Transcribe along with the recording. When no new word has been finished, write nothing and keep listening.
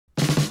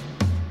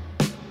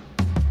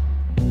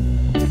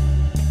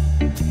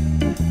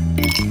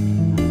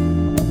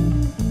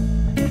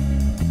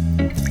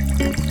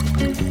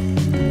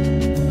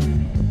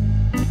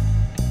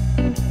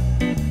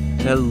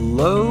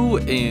Hello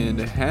and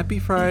happy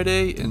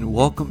Friday, and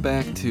welcome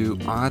back to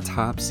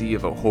Autopsy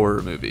of a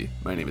Horror Movie.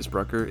 My name is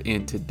Brucker,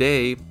 and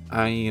today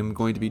I am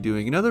going to be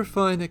doing another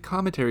fun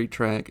commentary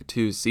track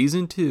to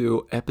Season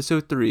 2,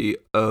 Episode 3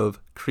 of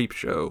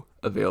Creepshow,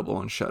 available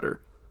on Shudder.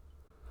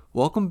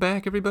 Welcome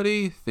back,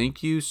 everybody.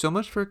 Thank you so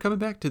much for coming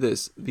back to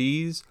this.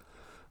 These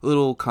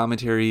little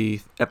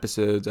commentary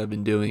episodes I've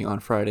been doing on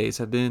Fridays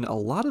have been a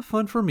lot of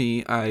fun for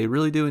me. I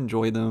really do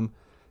enjoy them.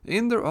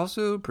 And they're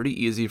also pretty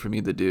easy for me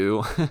to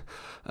do,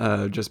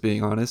 just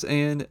being honest.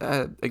 And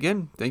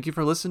again, thank you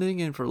for listening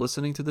and for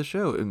listening to the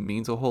show. It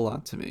means a whole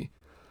lot to me.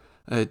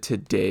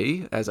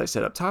 Today, as I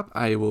said up top,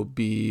 I will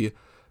be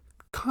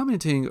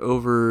commenting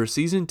over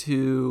Season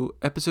 2,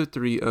 Episode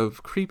 3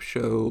 of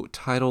Creepshow,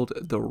 titled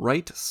The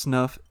Right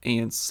Snuff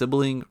and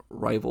Sibling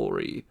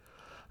Rivalry.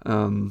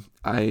 I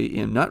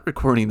am not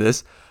recording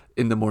this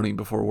in the morning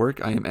before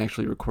work. I am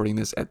actually recording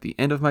this at the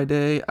end of my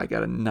day. I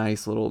got a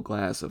nice little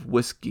glass of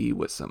whiskey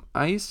with some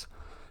ice,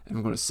 and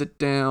I'm going to sit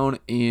down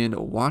and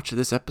watch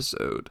this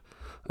episode.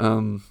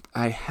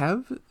 I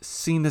have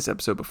seen this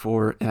episode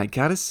before, and I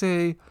gotta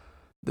say,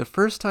 the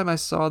first time I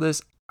saw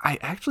this, I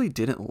actually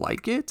didn't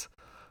like it.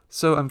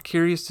 So I'm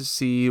curious to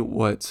see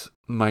what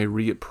my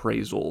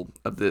reappraisal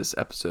of this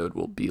episode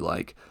will be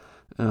like.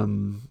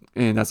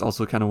 And that's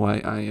also kind of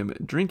why I am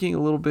drinking a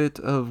little bit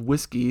of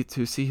whiskey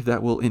to see if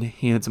that will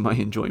enhance my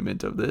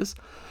enjoyment of this.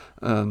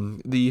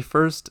 The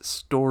first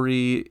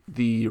story,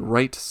 The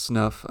Right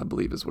Snuff, I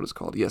believe is what it's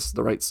called. Yes,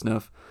 The Right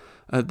Snuff.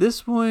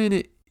 This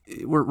one,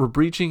 we're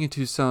breaching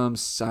into some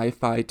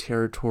sci-fi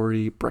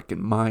territory. Breckin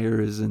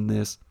Meyer is in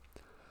this.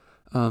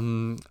 I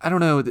don't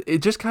know. It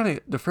just kind of,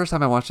 the first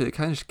time I watched it, it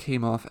kind of just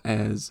came off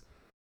as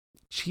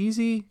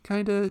cheesy,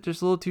 kind of,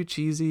 just a little too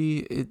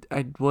cheesy.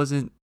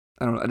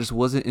 I don't know, I just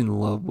wasn't in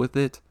love with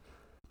it.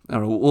 I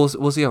don't know,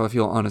 we'll see how I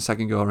feel on a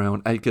second go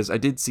around, because I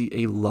did see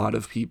a lot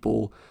of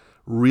people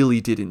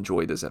really did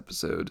enjoy this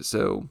episode,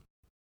 so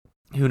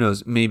who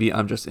knows, maybe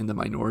I'm just in the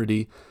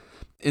minority.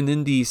 And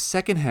then the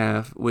second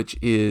half, which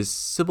is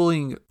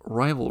Sibling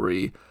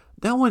Rivalry,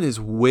 that one is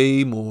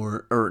way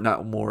more, or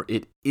not more,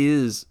 it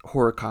is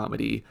horror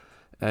comedy.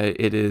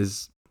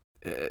 It's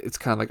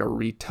kind of like a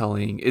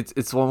retelling.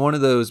 It's one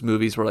of those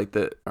movies where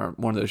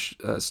one of those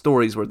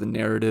stories where the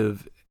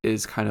narrative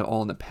is kind of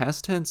all in the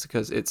past tense,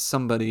 because it's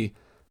somebody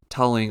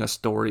telling a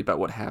story about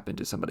what happened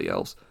to somebody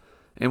else.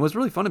 And what's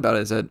really fun about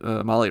it is that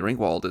Molly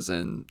Ringwald is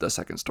in the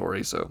second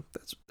story, so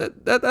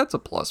that's a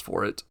plus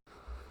for it.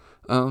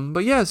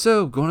 But yeah,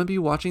 so going to be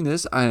watching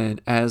this,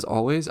 and as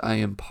always, I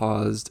am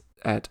paused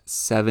at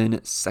 7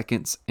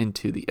 seconds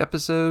into the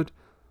episode.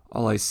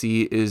 All I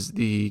see is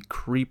the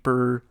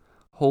creeper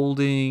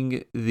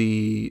holding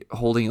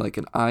like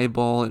an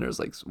eyeball, and there's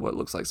like what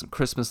looks like some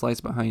Christmas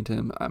lights behind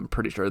him. I'm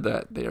pretty sure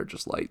that they are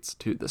just lights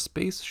to the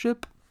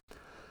spaceship.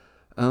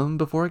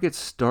 Before I get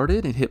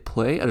started and hit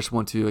play, I just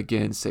want to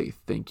again say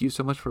thank you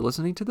so much for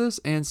listening to this.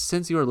 And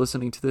since you are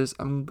listening to this,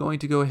 I'm going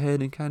to go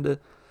ahead and kind of,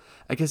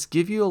 I guess,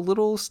 give you a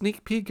little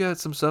sneak peek at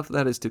some stuff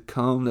that is to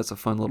come. That's a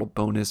fun little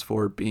bonus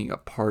for being a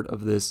part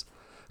of this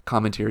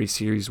commentary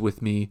series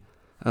with me.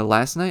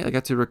 Last night, I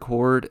got to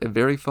record a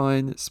very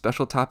fun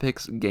Special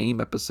Topics game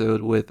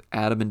episode with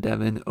Adam and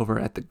Devin over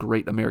at the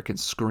Great American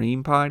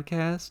Scream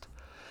podcast.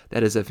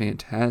 That is a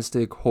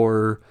fantastic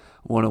horror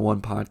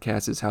 101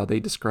 podcast, is how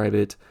they describe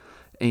it.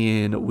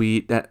 And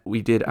we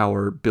did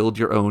our Build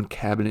Your Own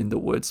Cabin in the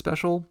Woods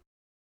special.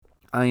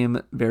 I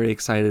am very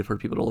excited for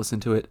people to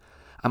listen to it.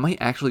 I might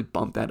actually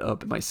bump that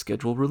up in my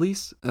scheduled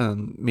release.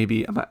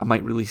 Maybe I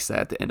might release that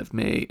at the end of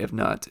May, if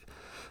not,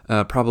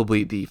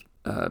 probably the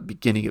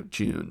beginning of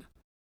June.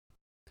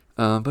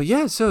 But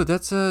yeah, so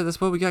that's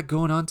what we got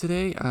going on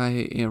today.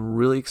 I am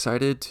really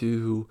excited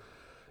to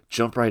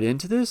jump right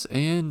into this,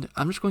 and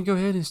I'm just going to go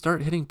ahead and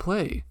start hitting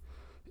play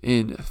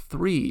in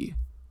 3,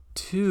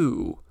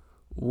 2,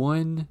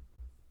 1,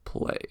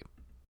 play.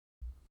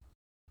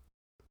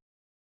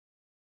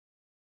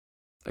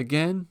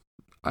 Again,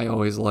 I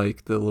always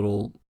like the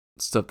little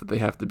stuff that they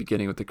have at the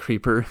beginning with the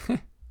creeper.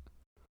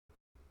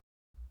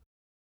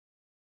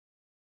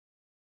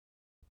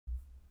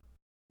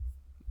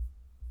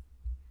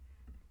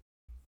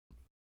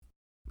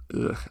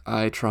 Ugh,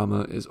 eye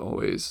trauma is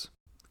always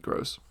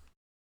gross.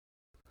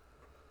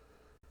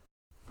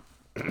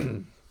 I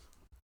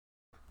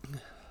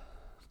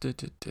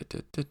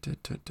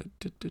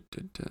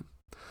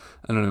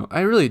don't know. I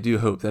really do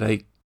hope that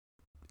I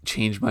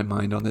change my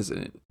mind on this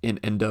and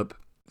end up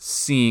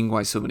seeing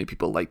why so many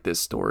people like this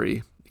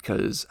story,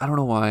 because I don't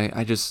know why.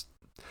 I just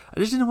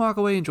didn't walk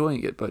away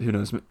enjoying it, but who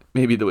knows?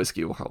 Maybe the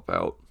whiskey will help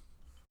out.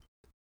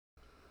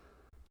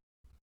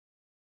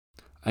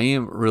 I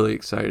am really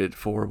excited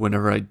for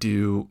whenever I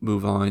do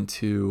move on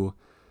to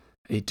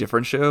a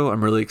different show.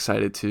 I'm really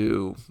excited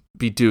to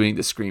be doing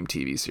the Scream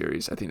TV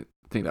series. I think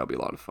that'll be a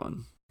lot of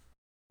fun.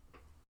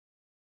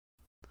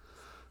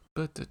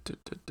 But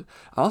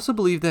I also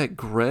believe that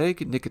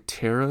Greg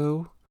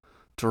Nicotero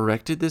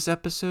directed this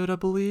episode, I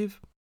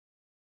believe.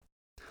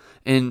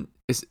 And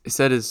it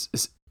said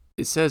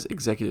it says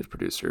executive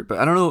producer, but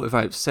I don't know if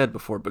I've said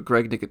before, but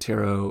Greg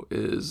Nicotero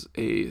is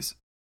a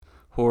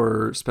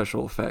horror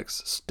special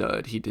effects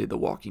stud. He did the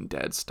Walking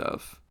Dead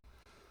stuff.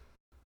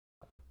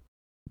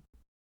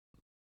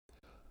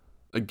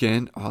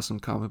 Again, awesome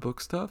comic book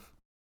stuff.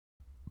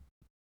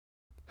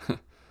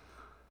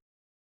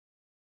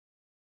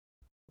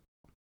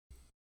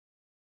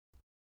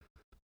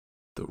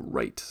 The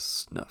right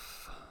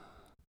snuff.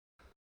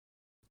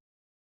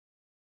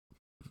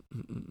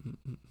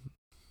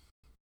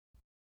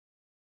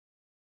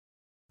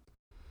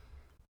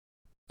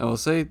 I will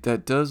say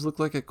that does look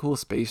like a cool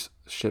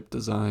spaceship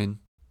design.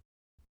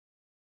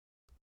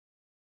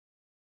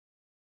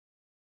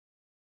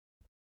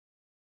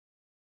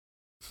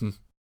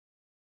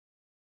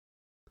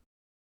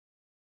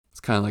 It's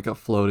kind of like a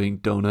floating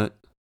donut.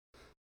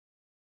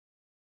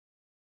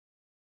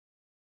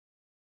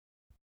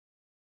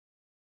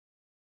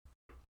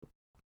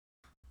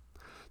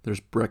 There's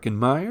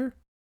Breckenmeyer.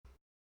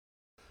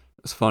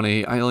 It's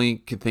funny. I only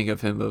can think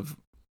of him of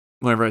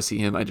whenever I see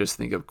him, I just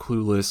think of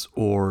Clueless,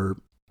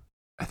 or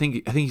I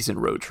think he's in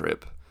Road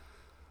Trip.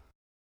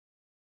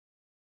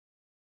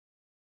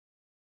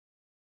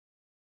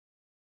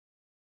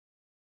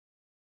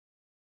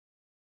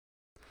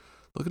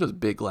 Look at those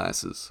big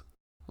glasses.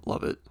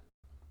 Love it.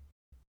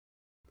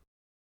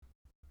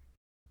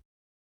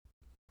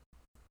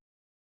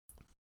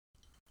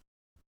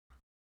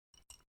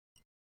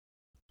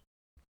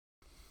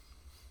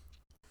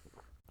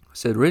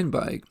 Said written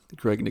by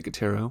Greg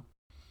Nicotero,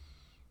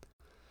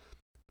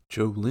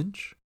 Joe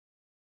Lynch.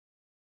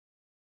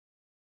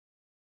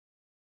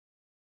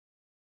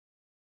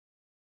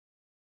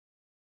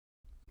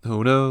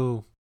 Oh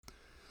no.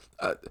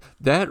 Uh,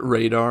 that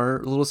radar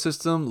little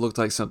system looked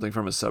like something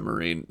from a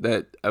submarine.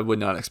 That I would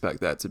not expect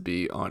that to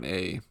be on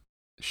a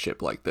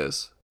ship like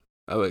this.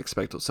 I would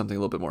expect something a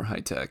little bit more high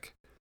tech.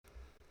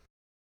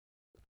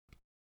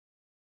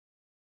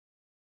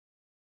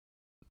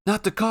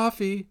 Not the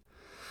coffee.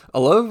 I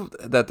love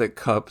that the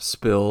cup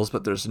spills,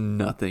 but there's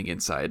nothing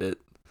inside it.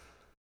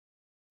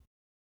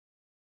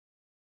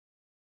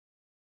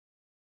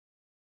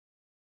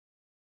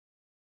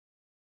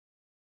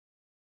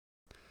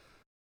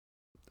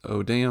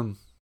 Oh damn.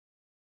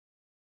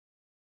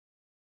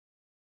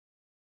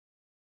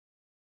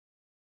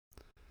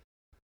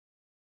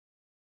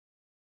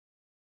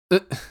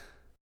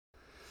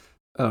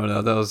 Oh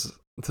no, that was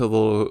the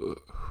little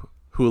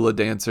hula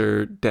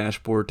dancer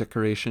dashboard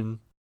decoration.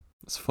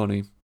 It's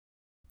funny.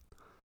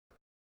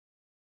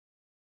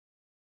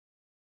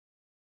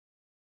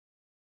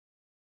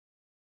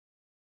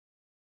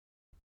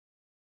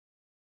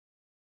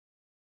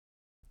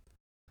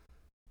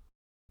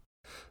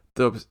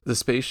 The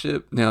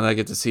spaceship, now that I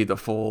get to see the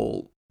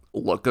full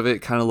look of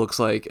it, kind of looks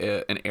like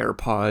an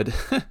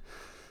AirPod,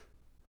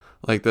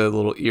 like the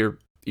little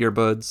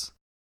earbuds.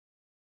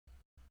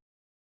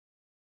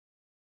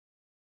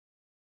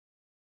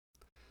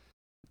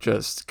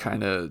 Just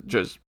kind of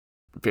just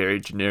very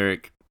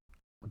generic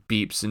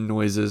beeps and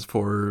noises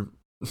for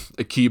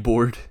a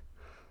keyboard.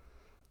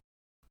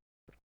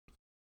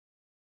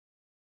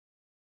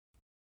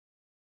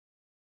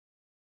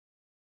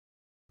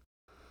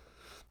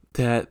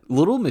 That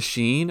little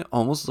machine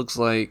almost looks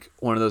like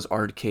one of those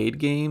arcade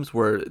games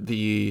where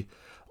the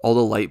all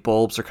the light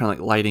bulbs are kind of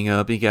like lighting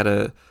up. You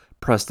gotta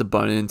press the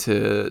button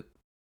to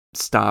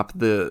stop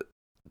the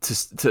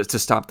to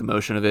stop the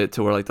motion of it,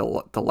 to where like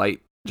the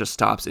light just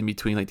stops in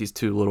between like these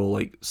two little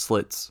like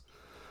slits.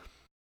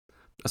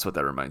 That's what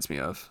that reminds me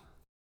of.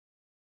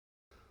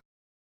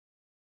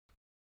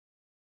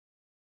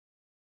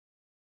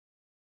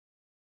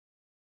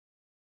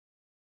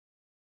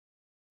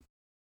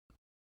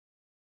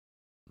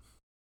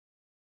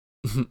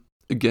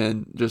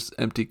 Again, just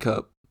empty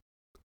cup.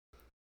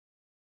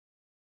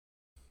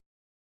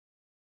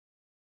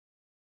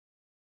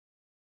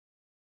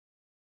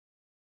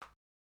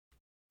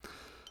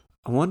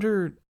 I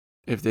wonder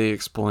if they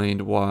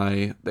explained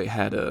why they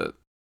had a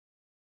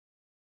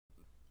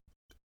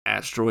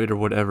asteroid or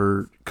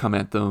whatever come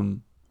at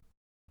them.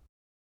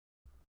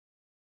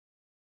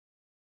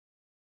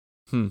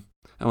 Hmm.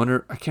 I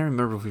wonder. I can't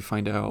remember if we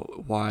find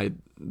out why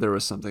there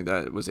was something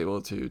that was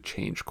able to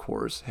change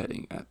course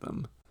heading at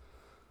them.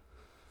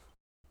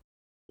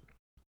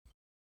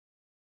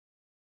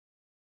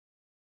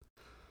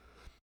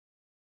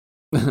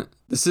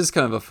 This is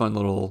kind of a fun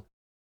little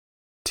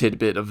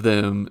tidbit of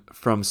them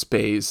from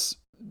space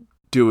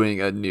doing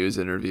a news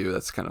interview.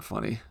 That's kind of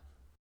funny.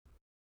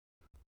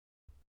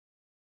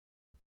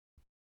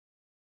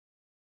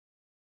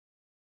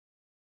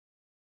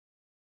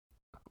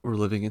 We're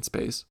living in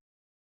space.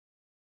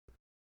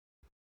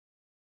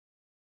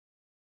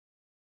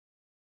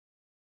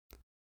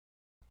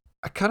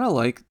 I kind of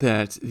like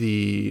that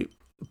the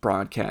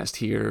broadcast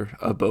here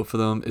of both of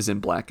them is in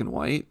black and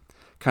white.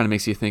 Kind of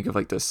makes you think of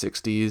like the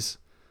 60s,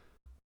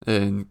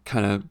 and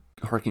kind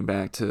of harking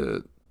back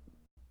to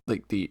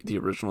like the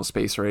original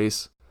space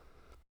race.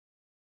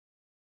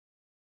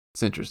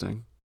 It's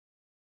interesting.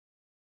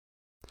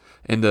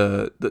 And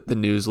the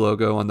news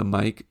logo on the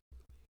mic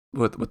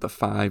with the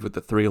five with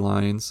the three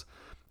lines.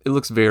 it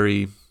looks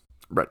very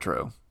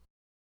retro.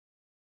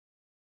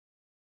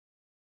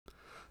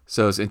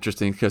 So it's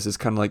interesting because it's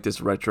kind of like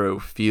this retro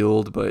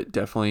field, but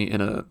definitely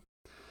in a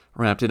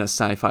wrapped in a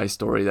sci-fi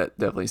story that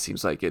definitely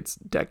seems like it's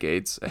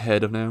decades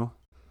ahead of now.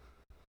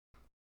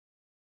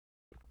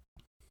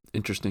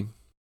 Interesting.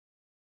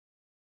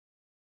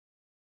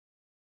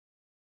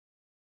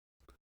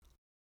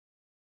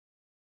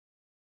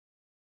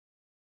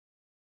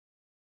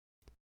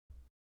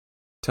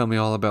 Tell me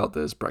all about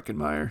this,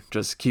 Breckenmeyer.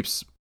 Just keep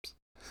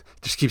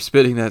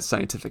spitting that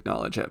scientific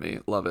knowledge at me.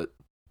 Love it.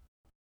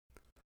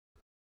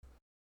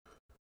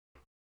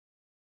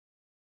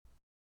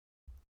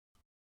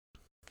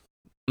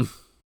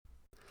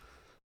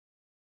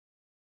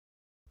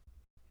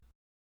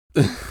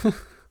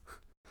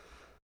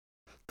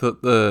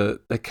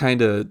 The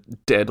kind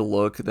of dead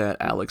look that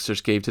Alex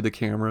just gave to the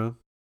camera.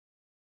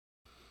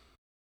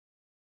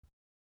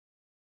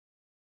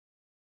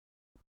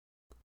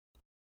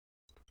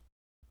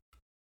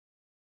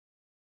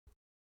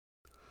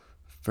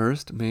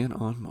 First man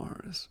on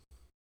Mars.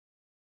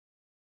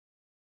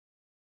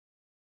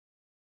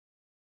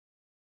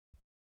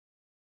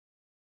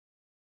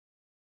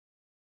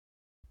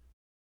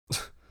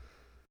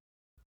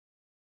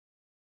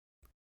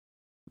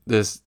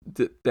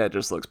 That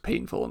just looks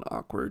painful and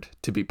awkward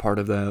to be part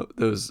of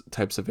those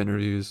types of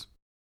interviews.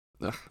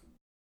 Ugh.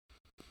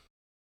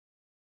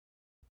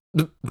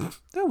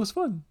 That was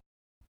fun.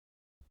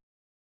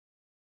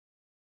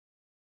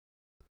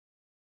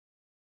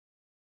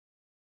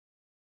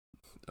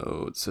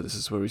 Oh, so this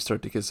is where we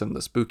start to get some of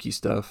the spooky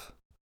stuff.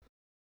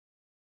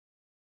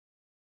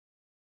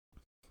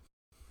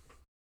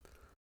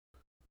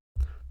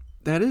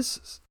 That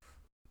is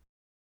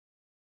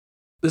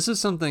This is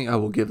something I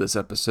will give this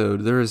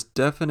episode. There is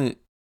definite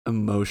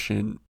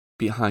emotion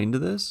behind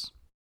this.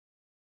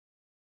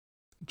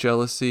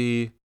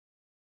 Jealousy,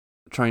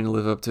 trying to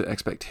live up to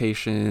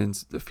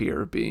expectations, the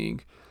fear of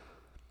being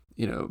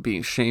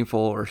shameful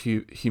or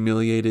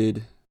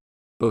humiliated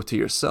both to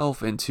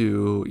yourself and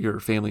to your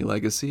family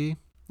legacy.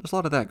 There's a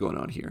lot of that going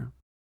on here.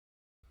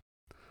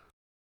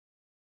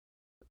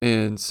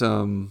 And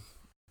some,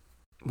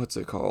 what's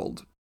it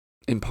called?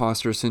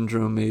 Imposter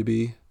syndrome,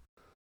 maybe.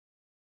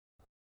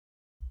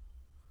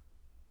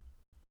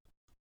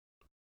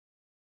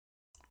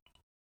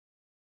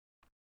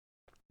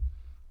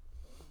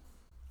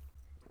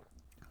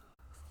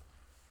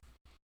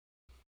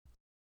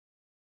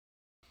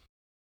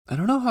 I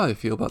don't know how I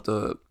feel about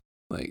the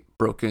like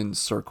broken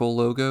circle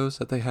logos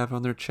that they have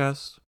on their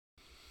chest.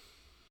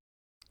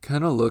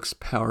 Kind of looks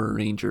Power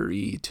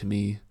Ranger-y to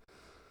me.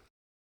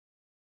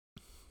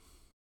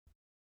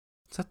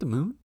 Is that the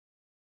moon?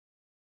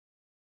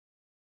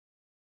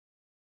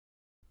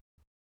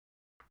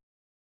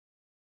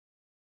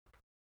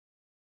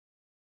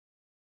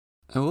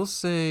 I will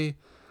say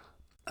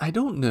I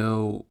don't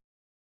know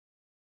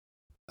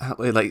how,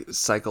 like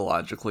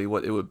psychologically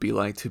what it would be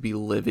like to be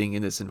living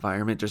in this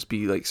environment, just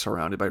be like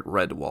surrounded by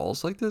red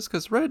walls like this,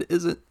 because red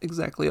isn't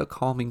exactly a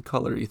calming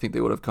color. You think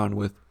they would have gone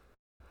with,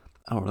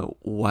 I don't know,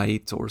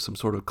 white or some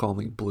sort of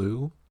calming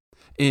blue?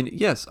 And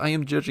yes, I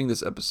am judging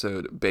this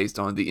episode based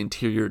on the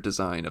interior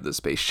design of the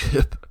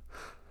spaceship.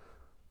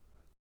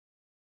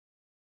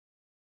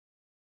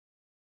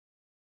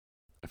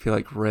 I feel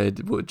like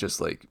red would just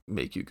like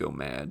make you go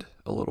mad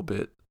a little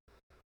bit.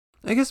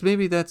 I guess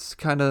maybe that's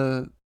kind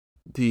of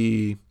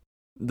the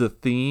the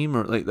theme,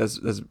 or like that's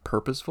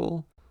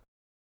purposeful.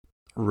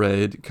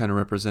 Red kind of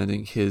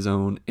representing his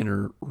own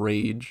inner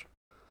rage.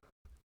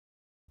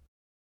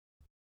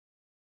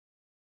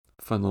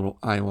 Fun little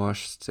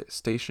eyewash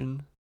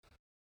station.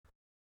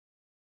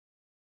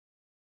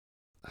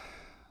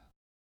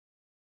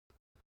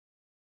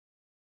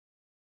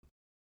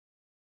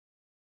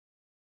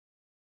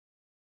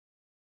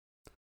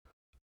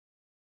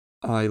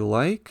 I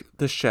like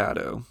the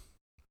shadow.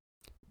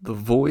 The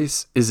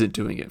voice isn't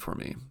doing it for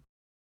me.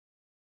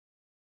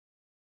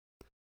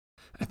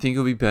 I think it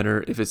would be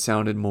better if it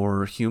sounded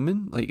more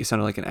human, like it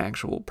sounded like an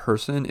actual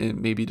person,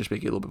 and maybe just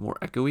make it a little bit more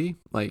echoey,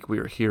 like we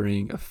were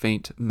hearing a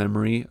faint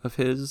memory of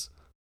his.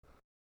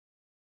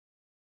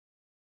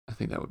 I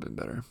think that would have been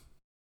better.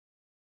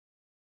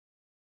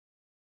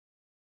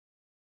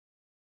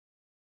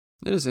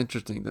 It is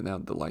interesting that now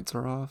the lights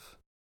are off.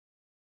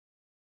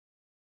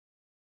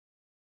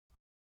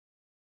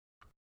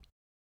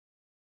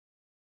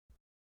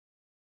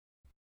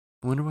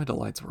 I wonder why the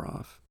lights were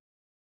off.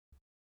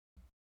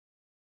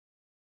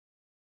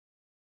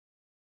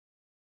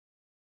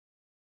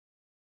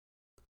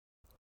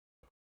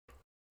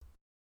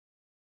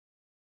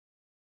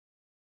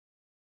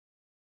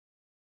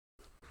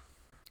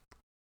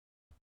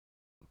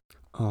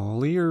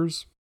 All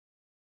ears.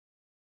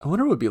 I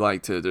wonder what it would be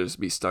like to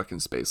just be stuck in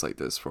space like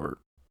this for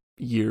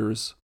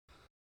years.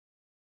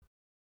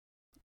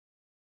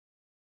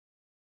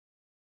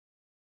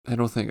 I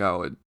don't think I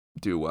would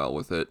do well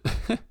with it.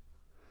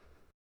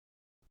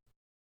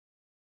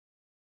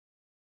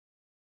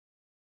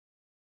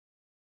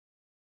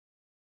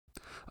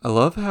 I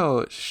love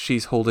how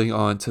she's holding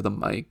on to the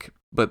mic,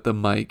 but the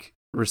mic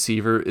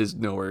receiver is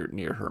nowhere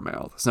near her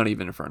mouth. It's not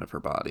even in front of her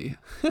body.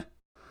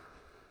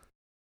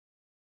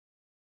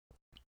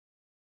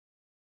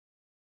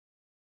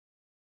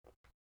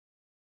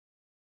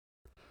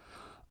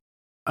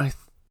 I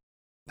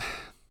th-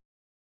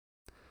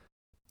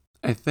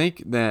 I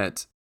think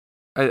that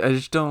I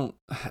just don't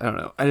I don't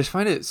know. I just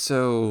find it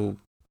so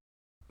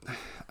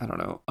I don't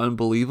know,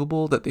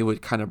 unbelievable that they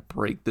would kind of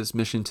break this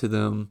mission to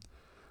them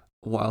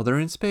while they're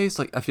in space.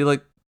 Like I feel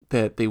like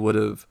that they would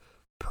have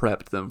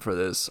prepped them for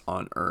this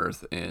on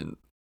Earth, and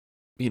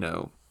you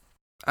know,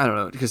 I don't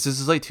know, because this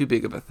is like too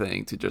big of a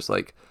thing to just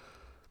like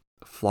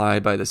fly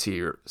by the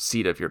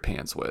seat of your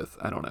pants with.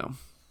 I don't know.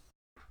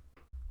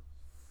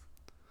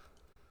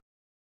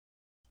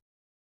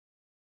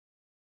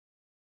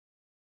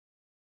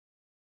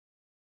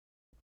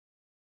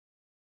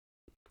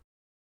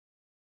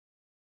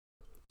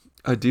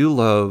 I do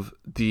love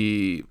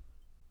the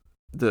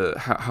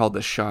how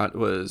the shot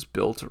was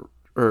built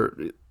or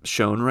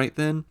shown right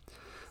then.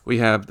 We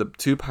have the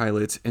two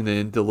pilots and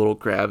then the little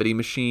gravity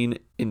machine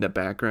in the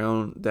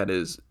background that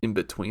is in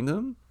between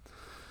them.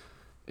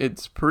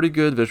 It's pretty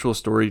good visual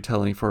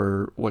storytelling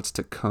for what's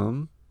to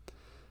come.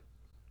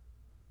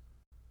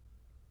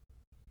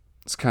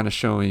 It's kind of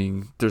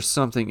showing there's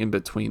something in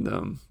between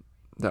them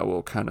that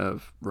will kind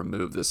of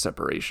remove this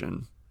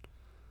separation.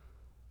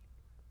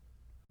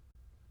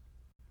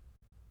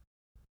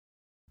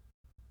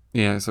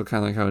 Yeah, so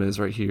kind of like how it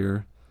is right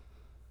here.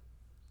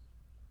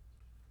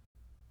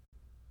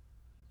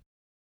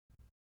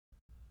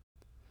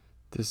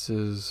 This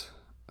is.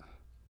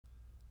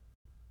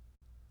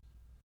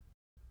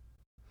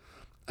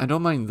 I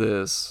don't mind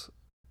this.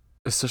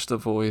 It's just the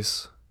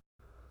voice.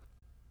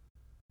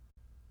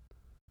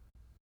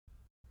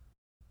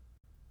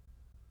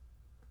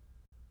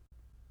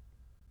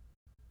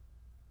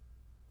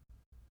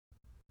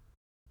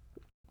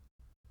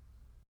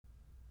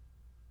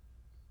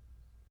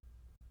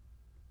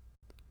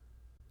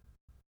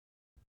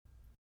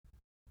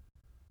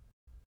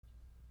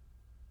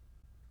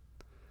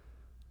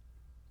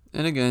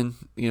 And again,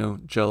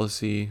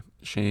 jealousy,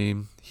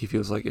 shame. He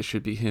feels like it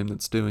should be him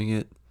that's doing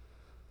it.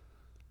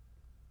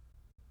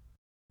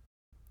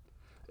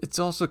 It's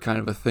also kind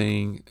of a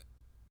thing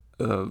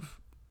of,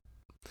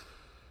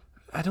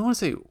 I don't want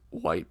to say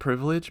white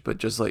privilege, but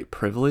just like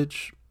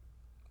privilege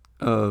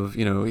of,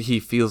 he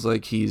feels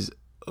like he's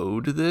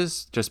owed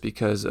this just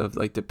because of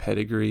like the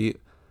pedigree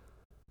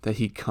that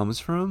he comes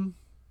from.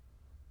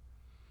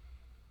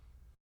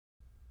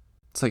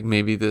 It's like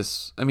maybe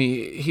this, I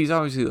mean, he's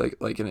obviously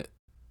like in a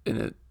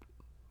I'm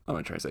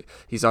gonna try to say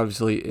he's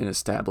obviously an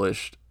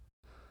established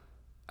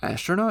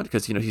astronaut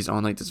because he's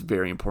on like this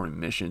very important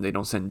mission. They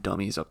don't send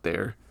dummies up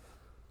there,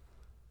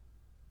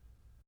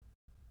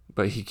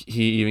 but he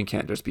even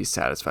can't just be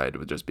satisfied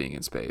with just being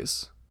in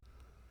space.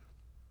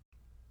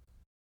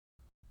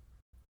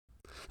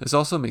 This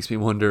also makes me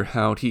wonder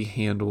how he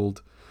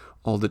handled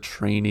all the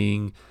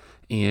training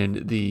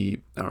and the,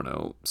 I don't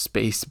know,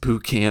 space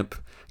boot camp,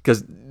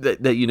 because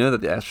that that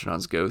the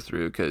astronauts go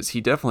through, because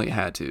he definitely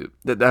had to.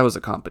 That was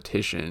a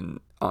competition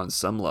on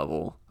some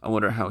level. I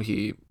wonder how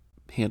he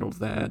handled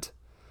that.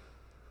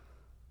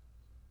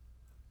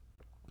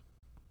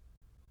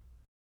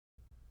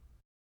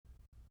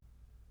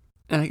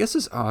 And I guess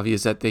it's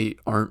obvious that they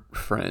aren't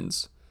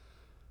friends.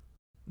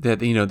 That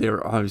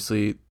they're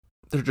obviously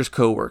they're just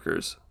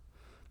coworkers.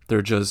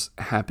 They're just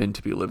happen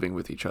to be living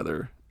with each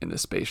other in the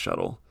space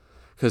shuttle.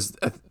 Because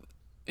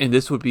and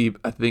this would be,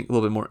 I think, a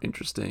little bit more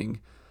interesting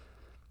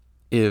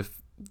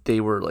if they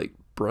were like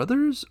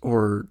brothers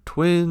or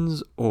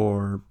twins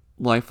or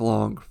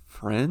lifelong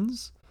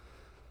friends,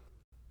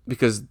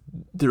 because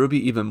there would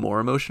be even more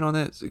emotion on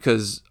that,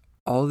 because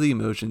all the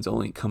emotions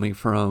only coming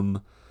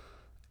from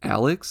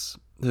Alex,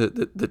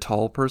 the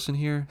tall person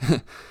here,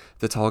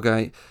 the tall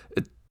guy.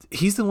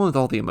 He's the one with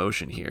all the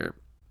emotion here,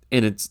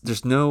 and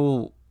there's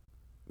no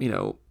you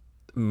know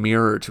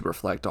mirror to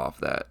reflect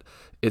off that.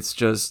 It's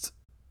just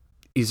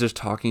he's just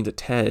talking to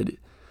Ted,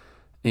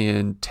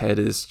 and Ted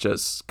is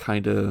just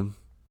kind of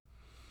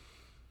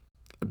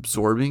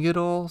absorbing it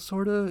all,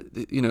 sort of.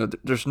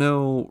 There's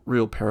no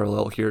real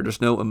parallel here.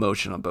 There's no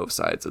emotion on both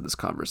sides of this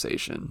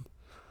conversation,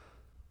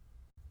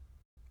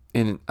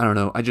 and I don't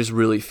know. I just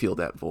really feel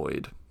that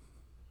void.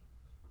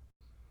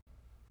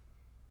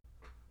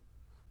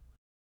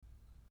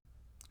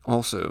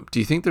 Also, do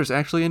you think there's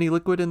actually any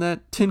liquid in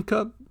that tin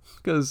cup?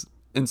 Because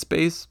in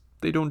space,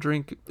 they don't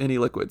drink any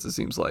liquids, it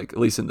seems like, at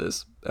least in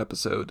this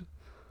episode.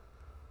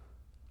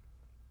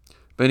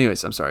 But,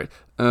 anyways, I'm sorry.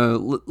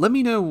 Let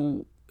me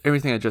know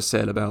everything I just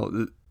said about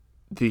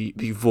the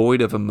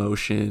void of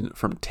emotion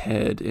from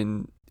Ted,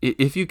 and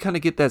if you kind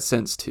of get that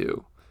sense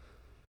too.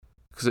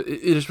 Because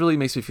it just really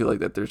makes me feel like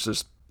that there's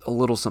just a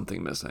little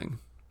something missing.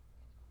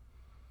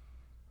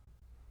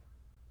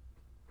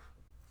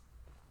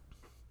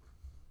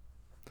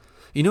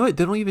 You know what?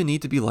 They don't even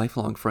need to be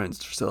lifelong friends.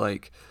 Just to,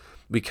 like,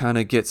 we kind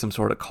of get some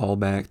sort of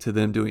callback to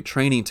them doing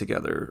training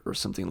together or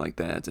something like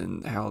that,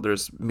 and how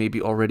there's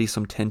maybe already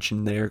some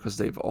tension there because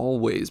they've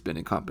always been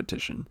in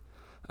competition.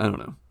 I don't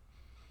know.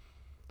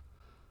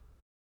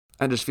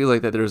 I just feel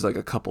like that there's like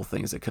a couple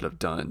things that could have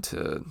done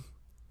to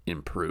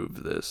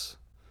improve this.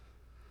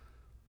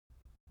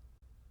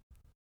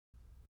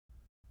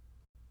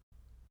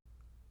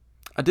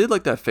 I did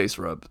like that face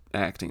rub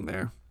acting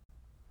there.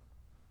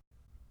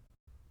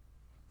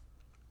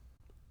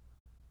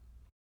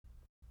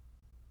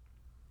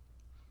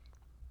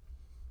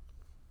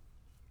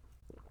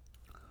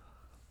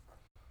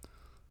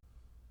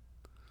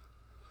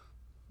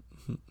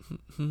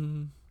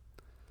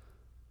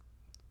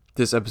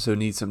 This episode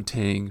needs some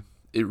tang.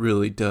 It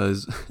really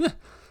does.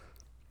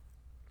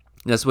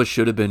 That's what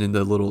should have been in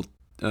the little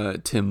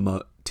tin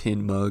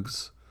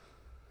mugs.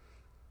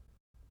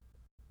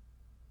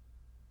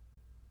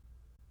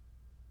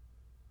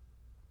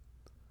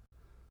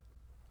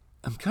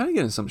 I'm kind of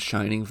getting some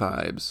Shining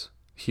vibes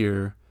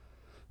here,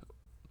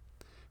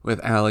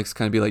 with Alex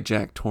kind of be like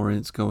Jack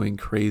Torrance going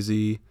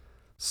crazy,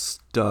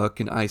 stuck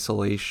in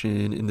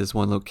isolation in this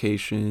one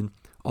location.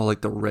 All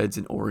like the reds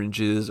and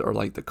oranges are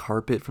like the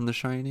carpet from The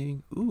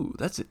Shining. Ooh,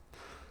 that's it.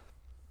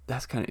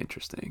 That's kind of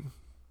interesting.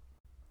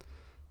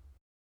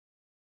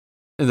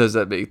 And does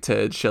that make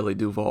Ted Shelley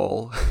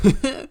Duvall?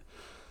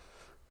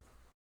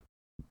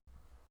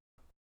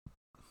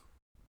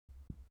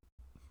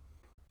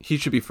 He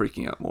should be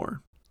freaking out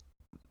more.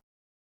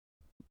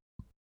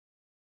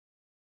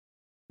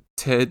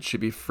 Ted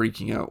should be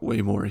freaking out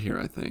way more here,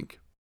 I think.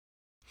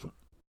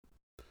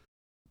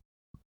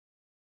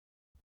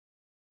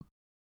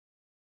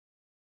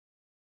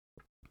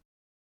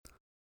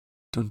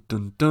 Dun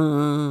dun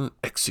dun.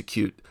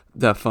 Execute.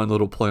 That fun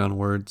little play on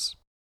words.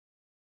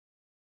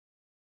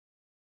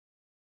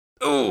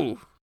 Oh!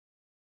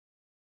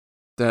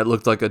 That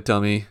looked like a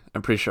dummy.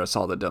 I'm pretty sure I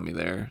saw the dummy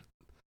there.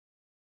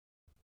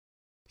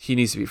 He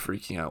needs to be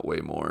freaking out way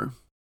more.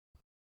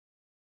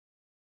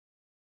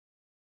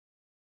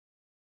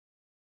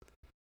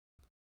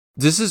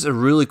 This is a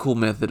really cool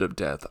method of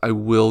death. I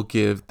will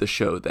give the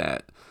show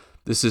that.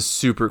 This is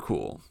super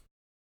cool.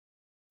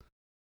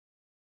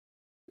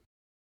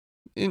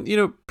 And,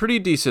 pretty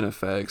decent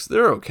effects.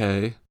 They're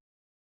okay.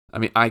 I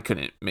mean, I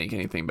couldn't make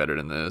anything better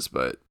than this,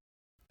 but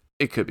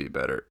it could be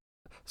better.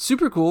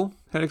 Super cool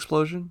head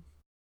explosion.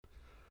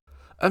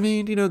 I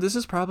mean, this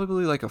is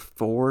probably like a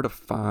 4 to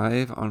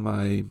 5 on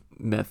my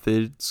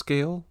method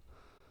scale.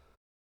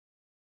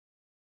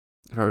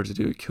 If I were to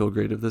do a kill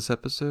grade of this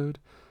episode,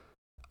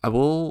 I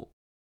will.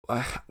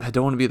 I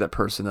don't want to be that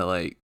person that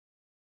like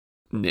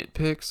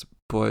nitpicks,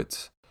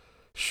 but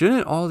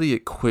shouldn't all the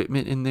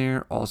equipment in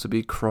there also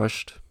be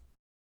crushed?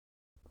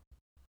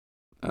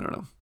 I don't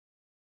know.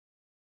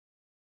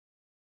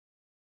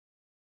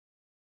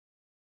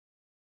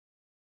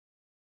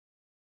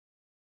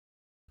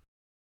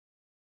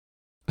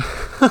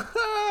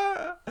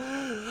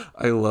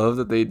 I love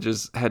that they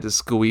just had to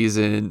squeeze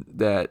in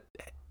that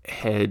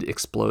head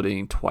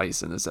exploding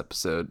twice in this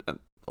episode. I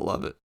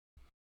love it.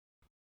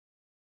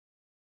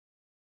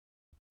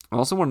 I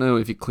also want to know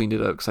if he cleaned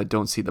it up because I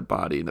don't see the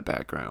body in the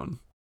background.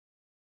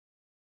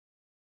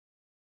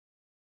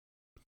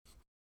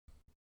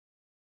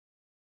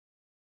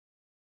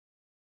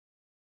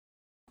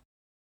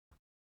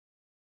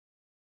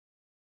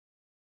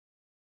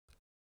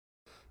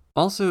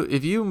 Also,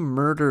 if you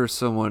murder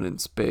someone in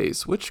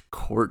space, which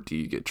court do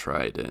you get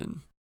tried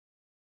in?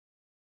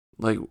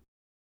 Like,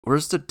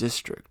 where's the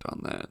district on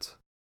that?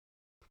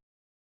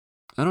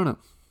 I don't know.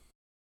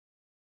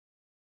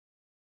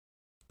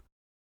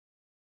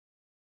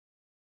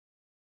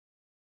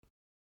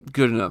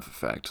 Good enough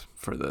effect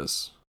for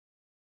this.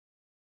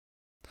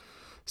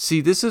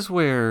 See, this is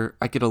where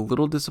I get a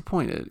little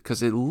disappointed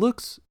because it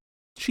looks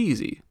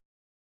cheesy.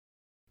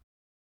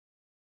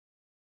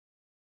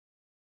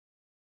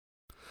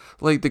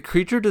 Like, the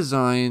creature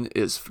design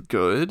is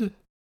good.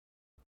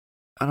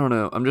 I don't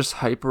know. I'm just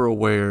hyper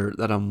aware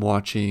that I'm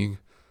watching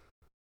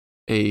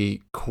a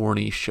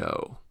corny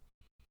show.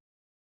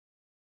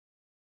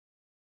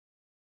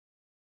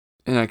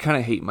 And I kind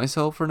of hate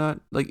myself for not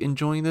like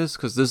enjoying this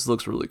because this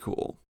looks really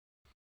cool.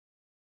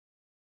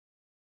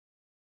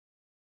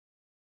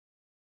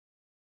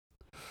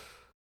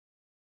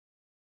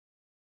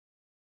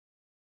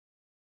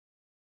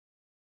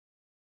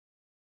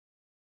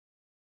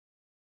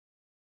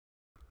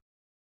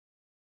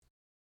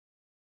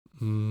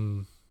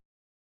 Hmm.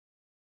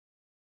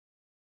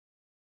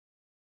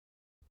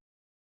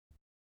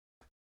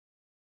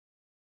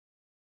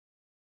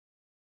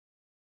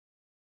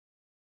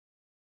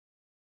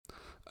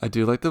 I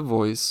do like the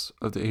voice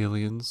of the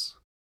aliens.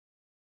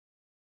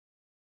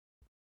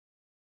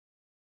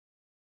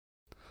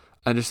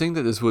 I just think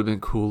that this would have been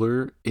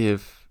cooler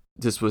if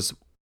this was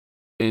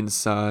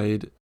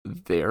inside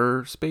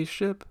their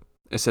spaceship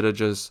instead of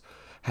just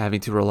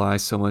having to rely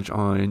so much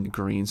on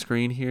green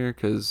screen here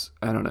because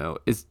I don't know,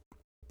 it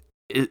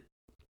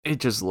it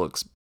just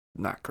looks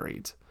not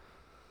great.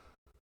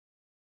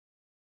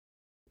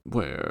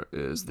 Where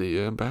is the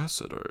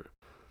ambassador?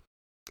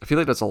 I feel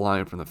like that's a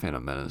line from the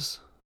Phantom Menace.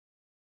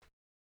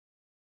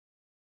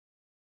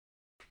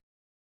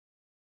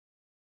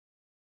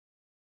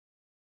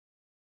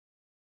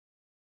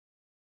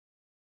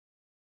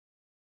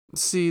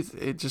 See,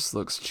 it just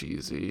looks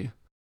cheesy.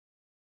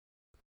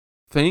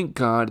 Thank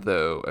God,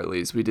 though, at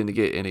least we didn't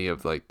get any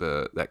of like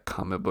the that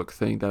comic book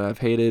thing that I've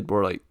hated,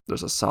 where like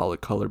there's a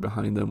solid color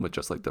behind them with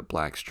just like the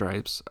black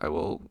stripes. I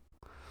will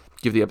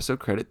give the episode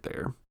credit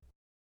there.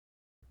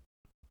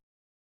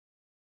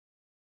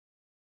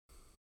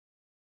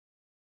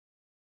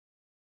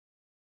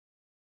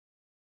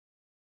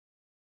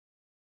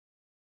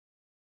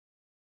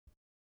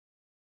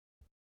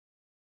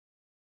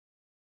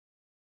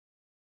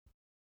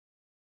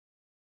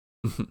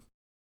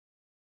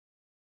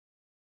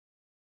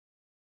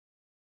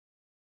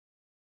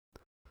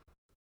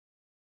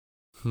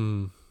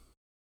 Hmm.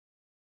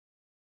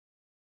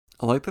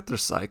 I like that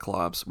there's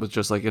Cyclops with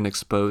just like an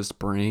exposed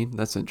brain.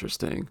 That's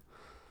interesting.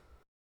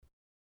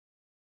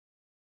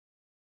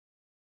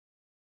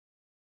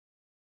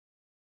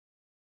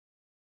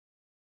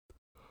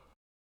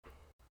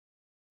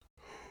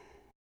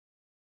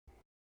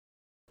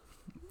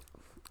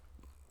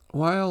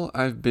 While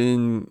I've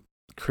been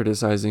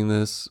criticizing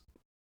this,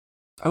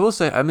 I will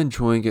say I'm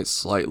enjoying it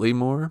slightly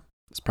more.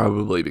 It's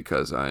probably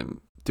because I'm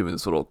doing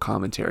this little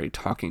commentary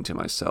talking to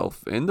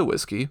myself in the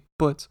whiskey,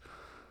 but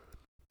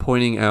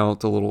pointing out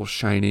the little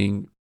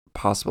shining,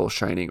 possible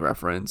shining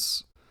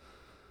reference,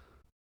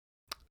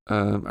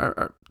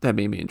 that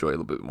made me enjoy it a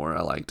little bit more.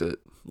 I liked it.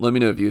 Let me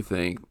know if you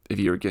think, if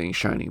you're getting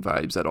shining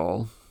vibes at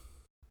all.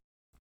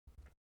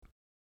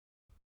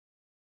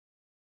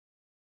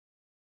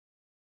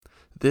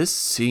 This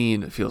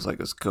scene feels like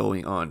it's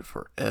going on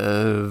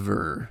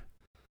forever.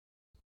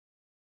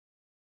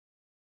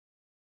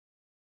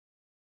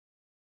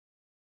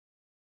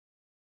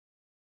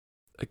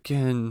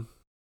 Again,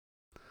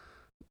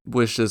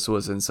 wish this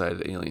was inside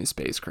an alien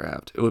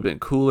spacecraft. It would have been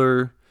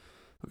cooler.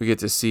 We get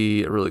to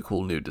see a really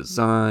cool new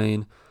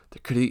design.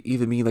 There could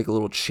even be like a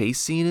little chase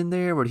scene in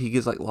there where he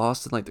gets like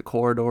lost in like the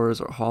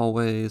corridors or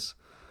hallways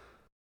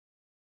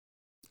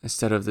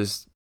instead of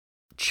this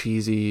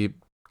cheesy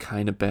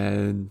kind of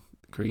bad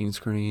green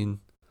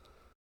screen.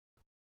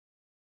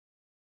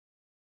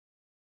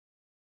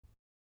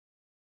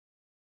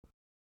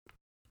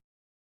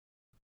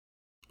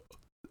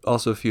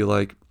 Also feel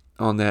like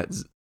on that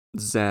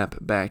zap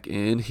back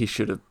in, he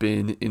should have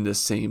been in the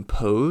same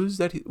pose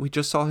that we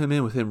just saw him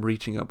in, with him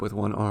reaching up with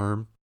one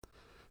arm,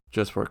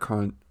 just for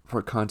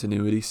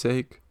continuity's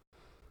sake.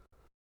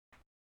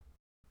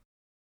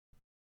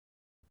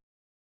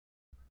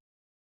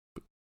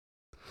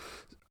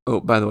 Oh,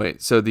 by the way,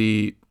 so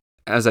the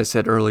as I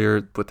said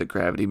earlier, with the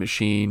gravity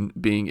machine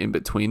being in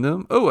between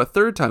them. Oh, a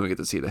third time we get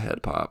to see the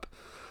head pop.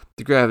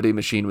 The gravity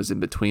machine was in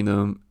between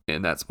them,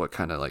 and that's what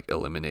kind of like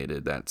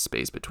eliminated that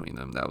space between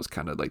them. That was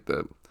kind of like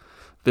the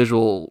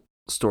visual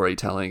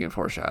storytelling and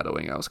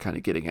foreshadowing I was kind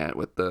of getting at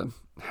with the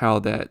how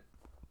that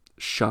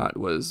shot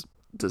was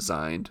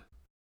designed.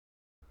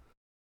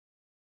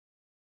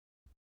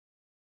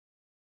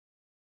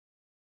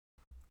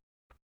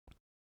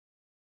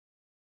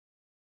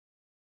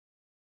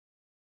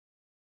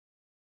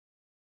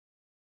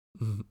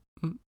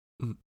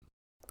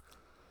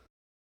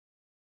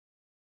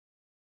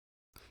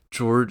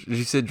 George,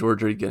 you said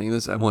George, are you getting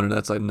this? I wonder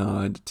that's a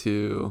nod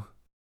to.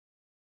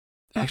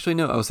 Actually,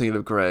 no, I was thinking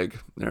of Greg.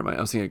 Never mind.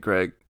 I was thinking of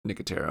Greg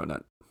Nicotero,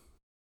 not.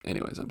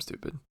 Anyways, I'm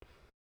stupid.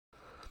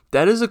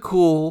 That is a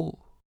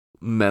cool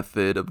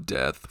method of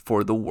death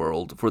for the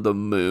world, for the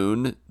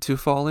moon to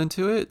fall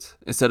into it,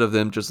 instead of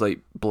them just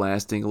like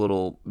blasting a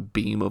little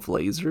beam of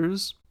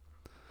lasers.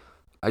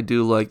 I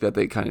do like that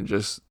they kind of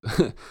just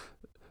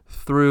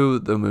threw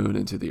the moon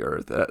into the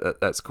earth.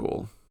 That's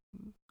cool.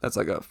 That's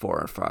like a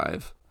 4 or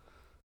 5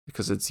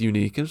 because it's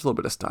unique and there's a little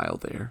bit of style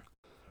there.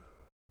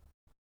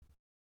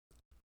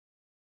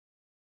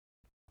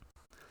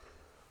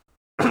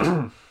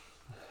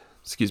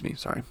 Excuse me,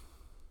 sorry.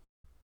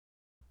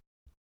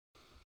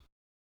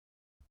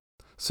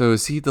 So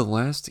is he the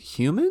last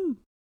human?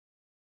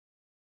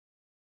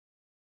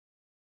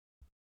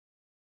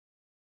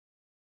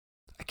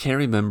 I can't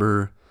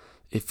remember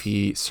if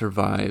he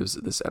survives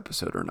this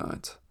episode or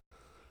not.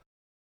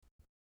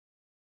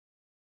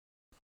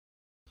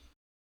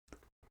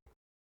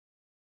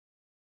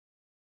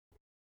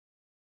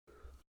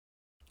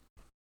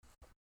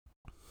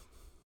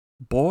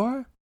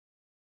 Boy?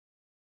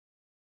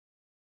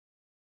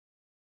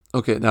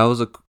 Okay, that was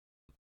a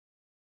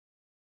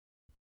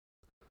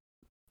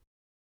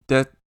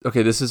that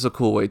okay, this is a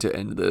cool way to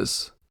end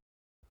this.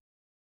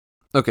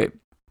 Okay,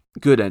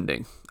 good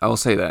ending. I will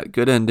say that.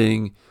 Good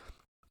ending.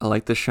 I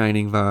like the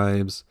shining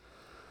vibes.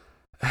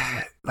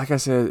 Like I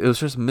said, it was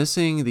just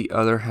missing the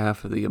other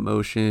half of the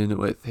emotion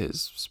with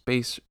his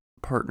space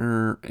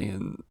partner,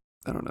 and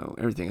I don't know,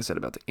 everything I said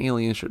about the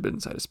alien should have been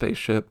inside a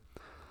spaceship.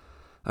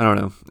 I don't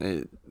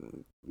know.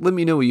 Let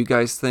me know what you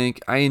guys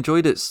think. I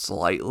enjoyed it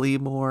slightly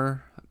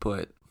more,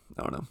 but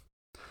I don't know.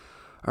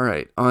 All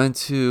right, on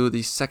to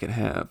the second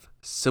half,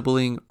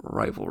 sibling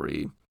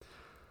rivalry.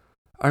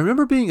 I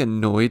remember being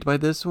annoyed by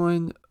this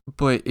one,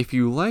 but if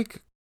you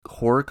like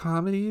horror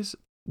comedies,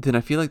 then I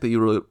feel like that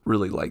you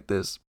really like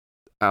this.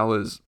 I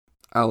was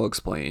I'll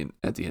explain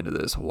at the end of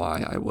this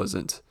why I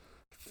wasn't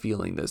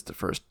feeling this the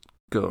first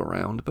go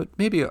around, but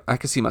maybe I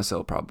could see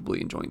myself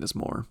probably enjoying this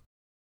more.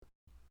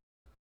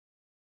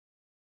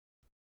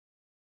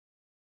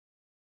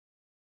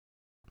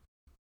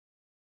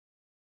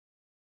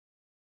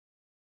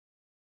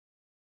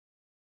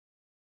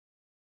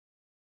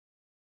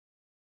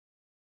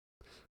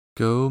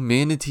 Go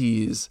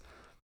Manatees.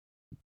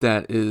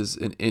 That is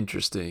an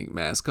interesting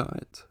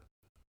mascot.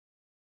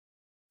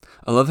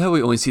 I love how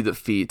we only see the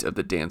feet of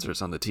the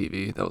dancers on the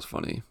TV. That was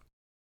funny.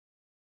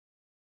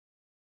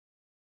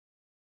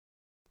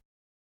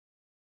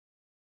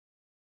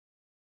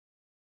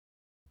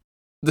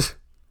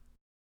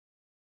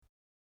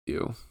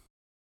 Ew.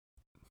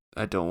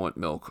 I don't want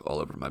milk all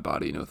over my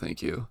body. No,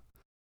 thank you.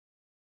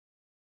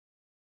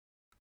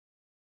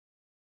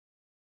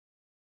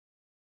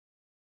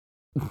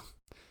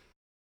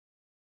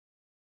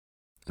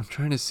 I'm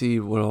trying to see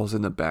what else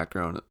in the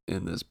background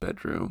in this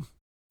bedroom.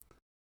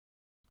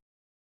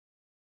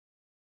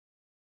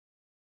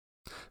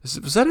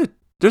 Was that a?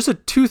 There's a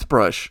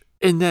toothbrush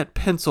in that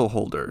pencil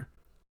holder.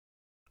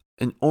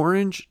 An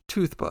orange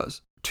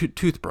toothbrush.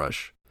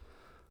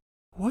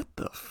 What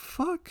the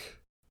fuck?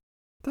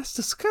 That's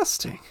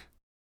disgusting.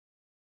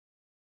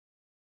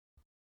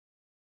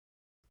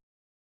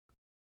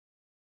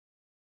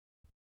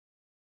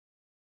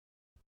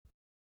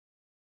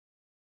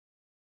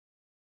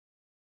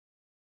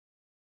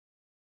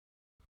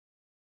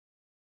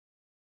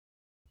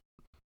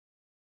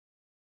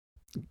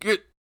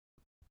 Good.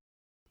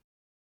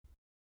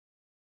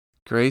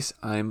 Grace,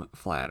 I'm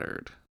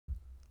flattered.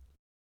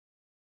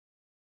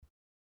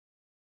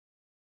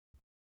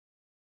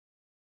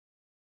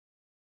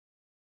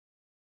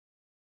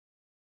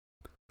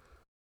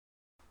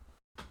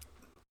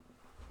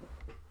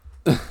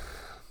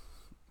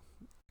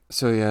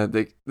 So yeah,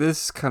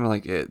 this is kind of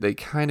like it. They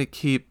kind of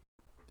keep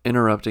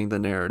interrupting the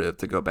narrative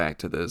to go back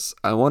to this.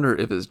 I wonder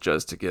if it's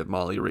just to give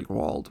Molly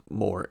Ringwald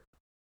more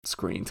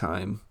screen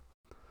time.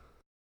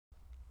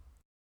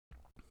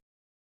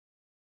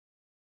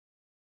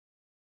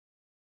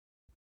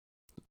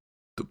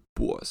 The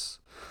boss.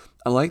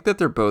 I like that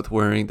they're both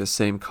wearing the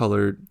same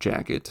colored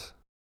jacket.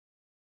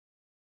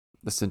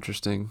 That's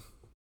interesting.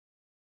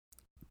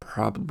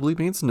 Probably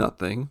means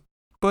nothing,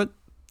 but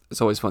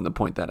it's always fun to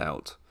point that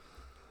out.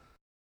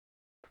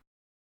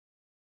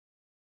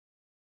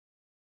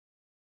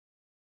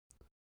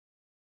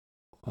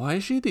 Why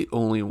is she the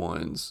only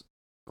ones?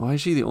 Why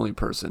is she the only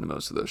person in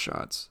most of those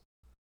shots?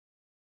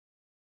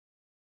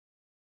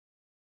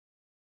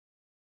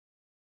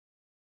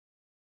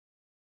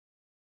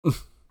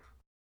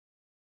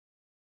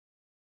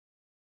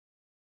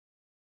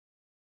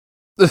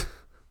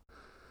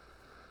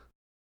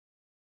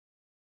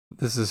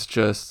 This is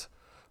just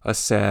a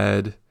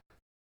sad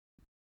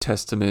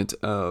testament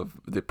of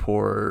the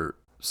poor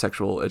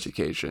sexual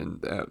education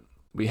that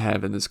we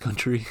have in this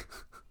country.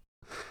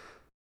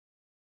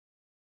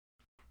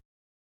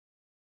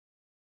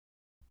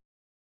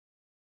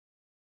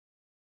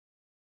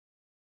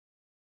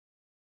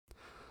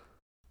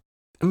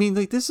 I mean,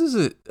 like this is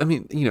a. I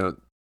mean,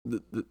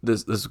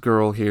 this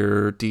girl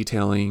here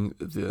detailing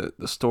the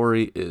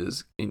story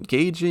is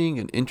engaging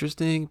and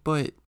interesting,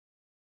 but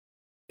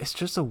it's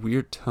just a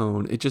weird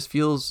tone. It just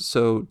feels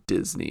so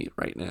Disney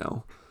right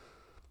now,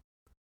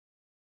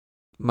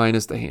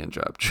 minus the hand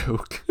job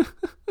joke.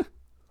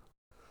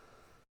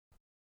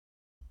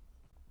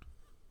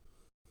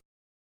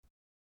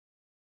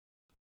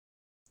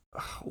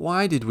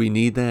 Why did we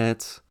need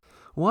that?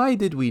 Why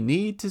did we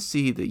need to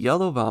see the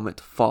yellow vomit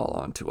fall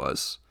onto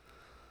us?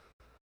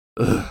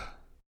 Ugh.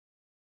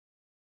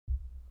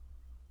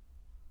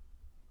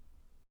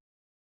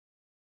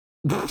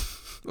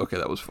 Okay,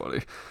 that was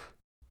funny.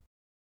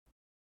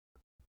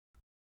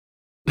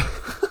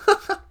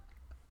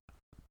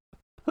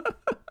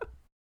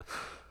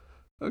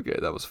 Okay,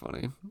 that was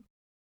funny.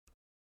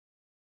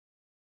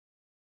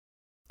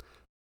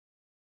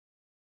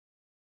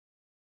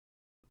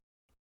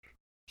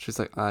 She's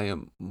like, I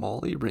am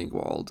Molly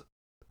Ringwald.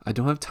 I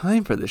don't have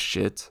time for this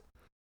shit.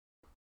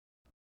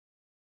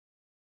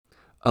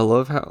 I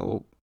love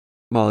how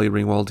Molly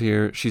Ringwald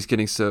here, she's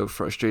getting so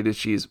frustrated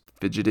she's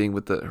fidgeting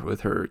with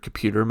her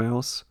computer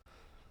mouse.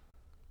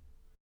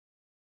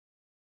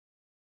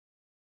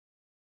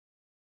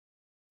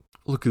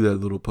 Look at that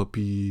little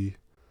puppy.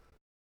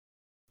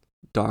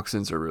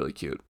 Dachshunds are really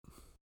cute.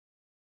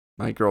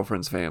 My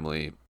girlfriend's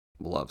family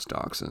loves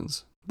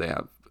dachshunds. They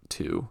have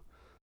two.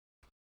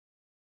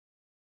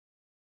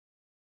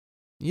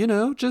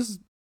 Just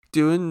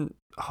doing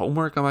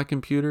homework on my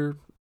computer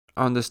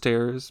on the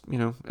stairs,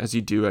 as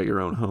you do at your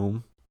own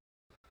home.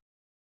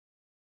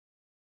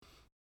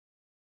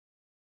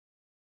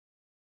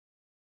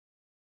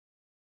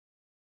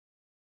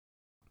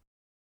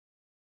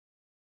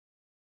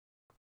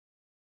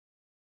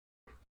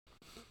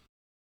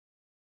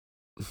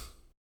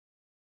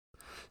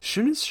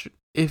 Shouldn't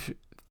if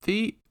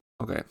the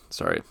okay,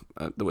 sorry,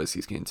 the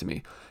whiskey's getting to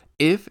me.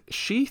 If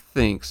she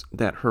thinks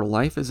that her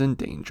life is in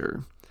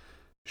danger,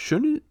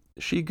 shouldn't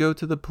she go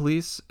to the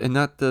police and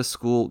not the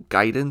school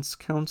guidance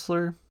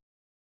counselor?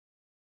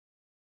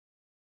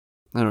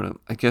 I don't know.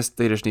 I guess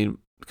they just need,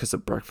 because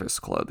of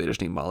Breakfast Club, they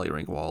just need Molly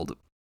Ringwald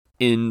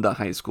in the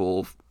high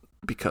school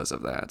because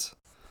of that.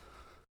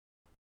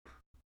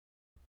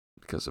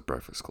 Because of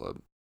Breakfast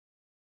Club.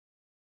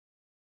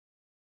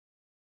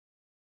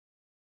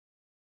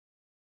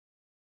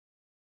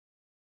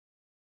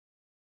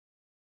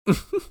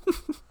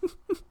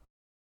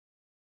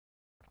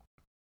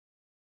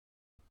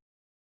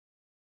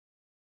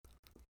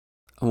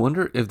 I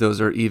wonder if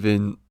those are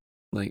even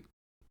like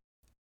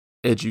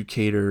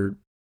educator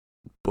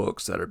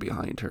books that are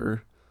behind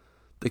her.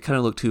 They kind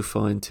of look too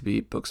fun to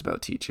be books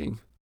about teaching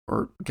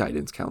or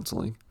guidance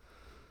counseling.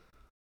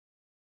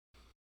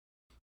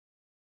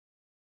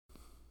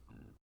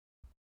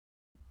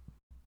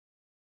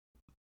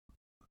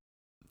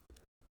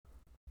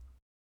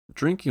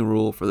 Drinking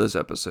rule for this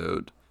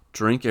episode: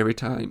 drink every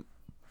time.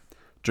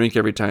 Drink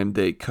every time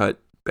they cut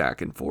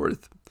back and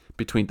forth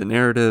between the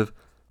narrative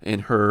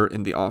and her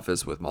in the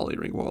office with Molly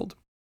Ringwald.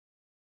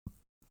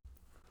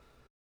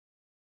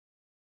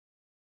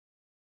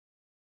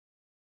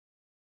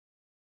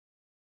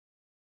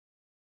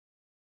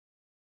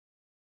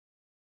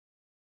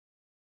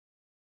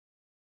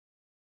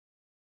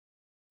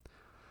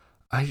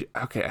 I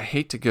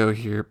hate to go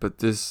here, but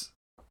this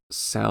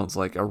sounds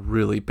like a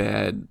really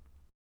bad,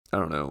 I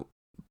don't know,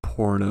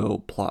 porno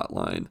plot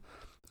line.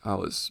 I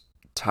was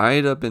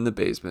tied up in the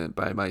basement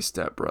by my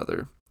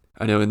stepbrother.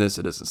 I know in this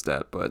it isn't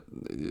step, but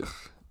ugh,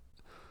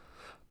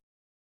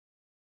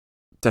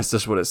 that's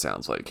just what it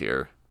sounds like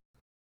here.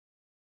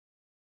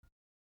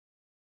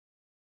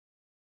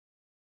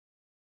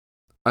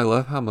 I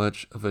love how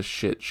much of a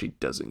shit she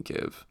doesn't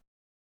give.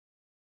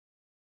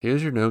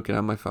 Here's your note, get out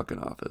of my fucking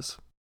office.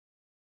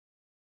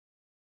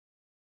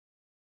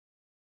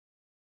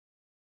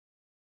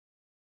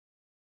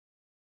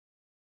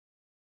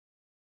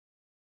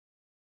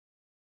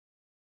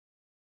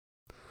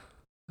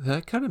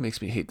 That kind of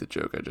makes me hate the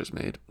joke I just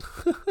made.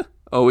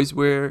 Always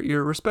wear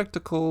your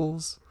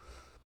respectacles.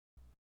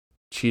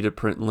 Cheetah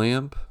print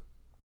lamp.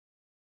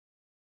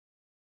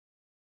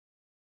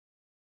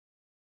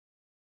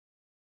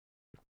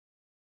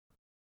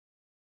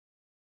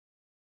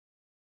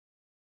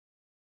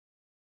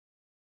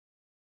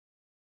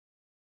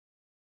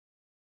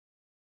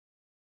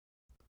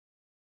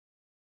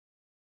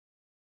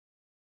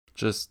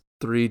 Just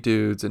three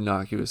dudes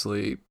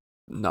innocuously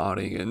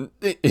nodding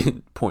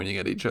and pointing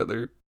at each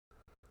other.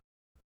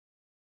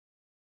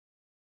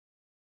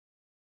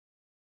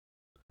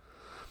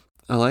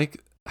 I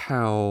like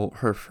how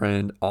her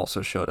friend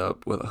also showed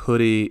up with a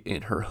hoodie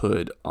and her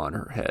hood on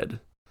her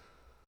head.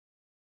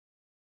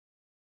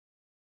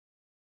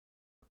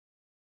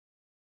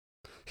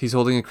 He's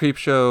holding a creep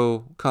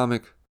show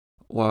comic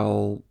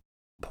while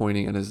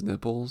pointing at his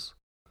nipples.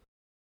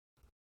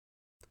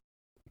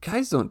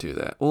 Guys don't do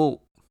that.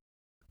 Well,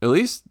 at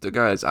least the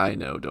guys I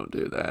know don't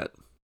do that.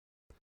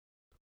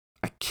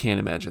 I can't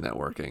imagine that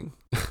working.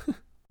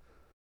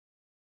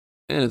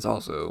 And it's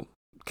also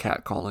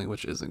catcalling,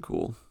 which isn't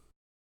cool.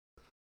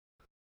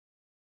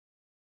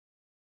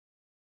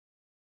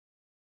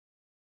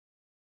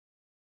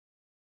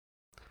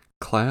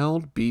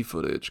 Cloud B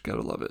footage,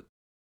 gotta love it.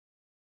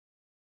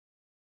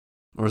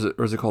 Or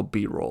is it called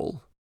B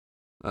roll?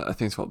 I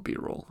think it's called B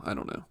roll. I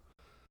don't know.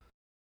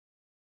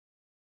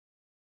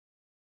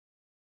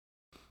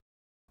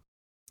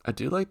 I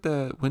do like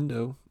that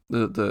window,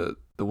 the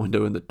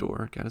window in the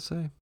door. Gotta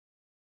say,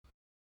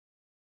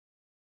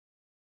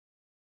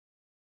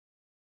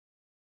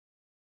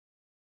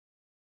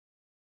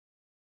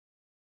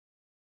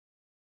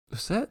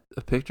 is that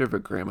a picture of a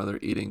grandmother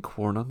eating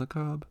corn on the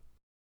cob?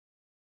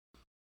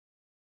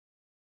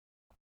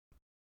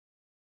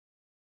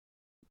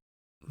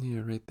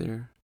 Yeah, right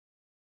there.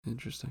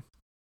 Interesting.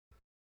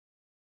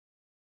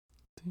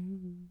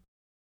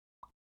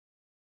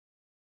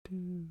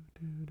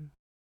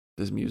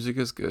 This music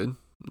is good.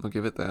 I'll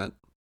give it that.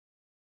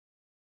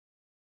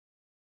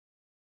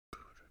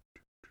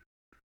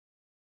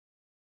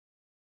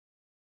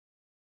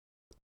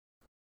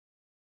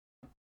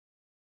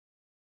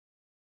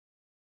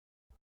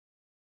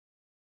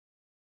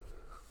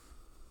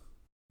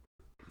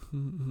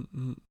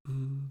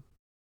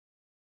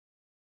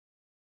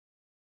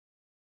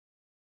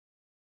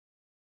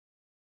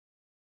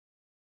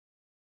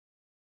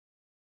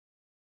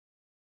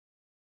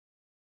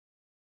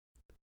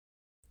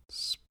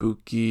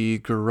 Spooky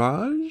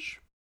garage.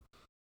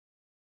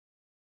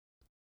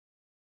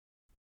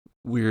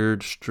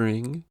 Weird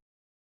string.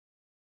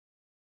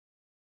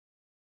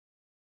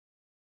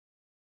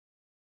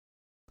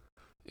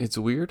 It's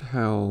weird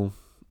how,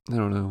 I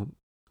don't know,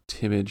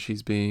 timid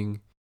she's being.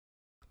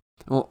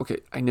 Well, okay,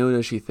 I know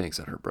that she thinks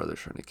that her brother's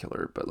trying to kill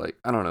her, but like,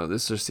 I don't know,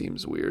 this just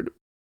seems weird.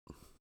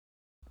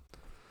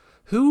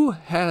 Who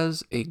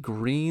has a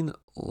green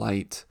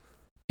light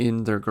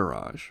in their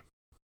garage?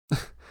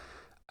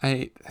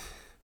 I.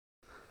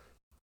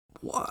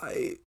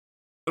 Why?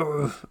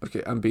 Ugh.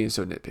 Okay, I'm being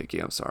so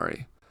nitpicky, I'm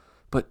sorry.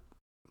 But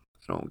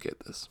I don't get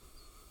this.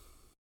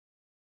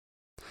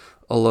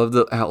 I love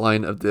the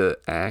outline of the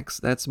axe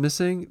that's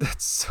missing.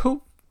 That's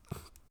so.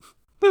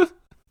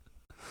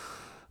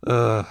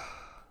 Uh,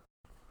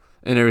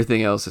 and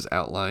everything else is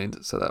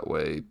outlined, so that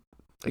way,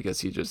 I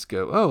guess you just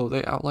go, oh,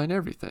 they outline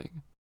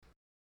everything.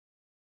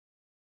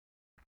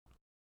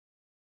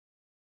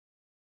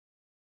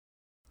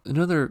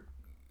 Another,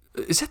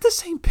 is that the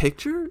same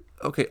picture?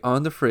 Okay,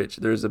 on the fridge,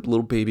 there's a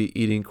little baby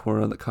eating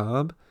corn on the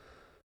cob.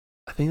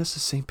 I think that's the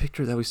same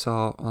picture that we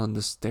saw on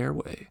the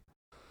stairway.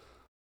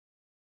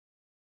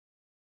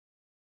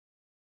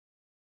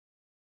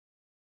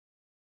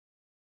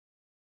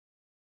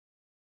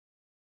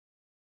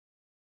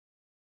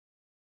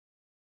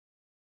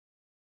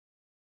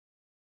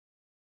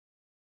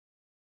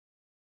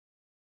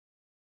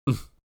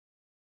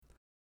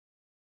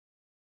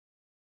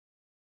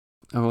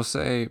 I will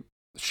say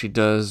she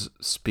does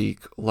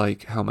speak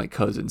like how my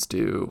cousins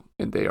do,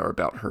 and they are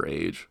about her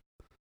age.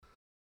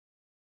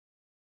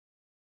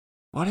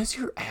 What is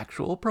your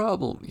actual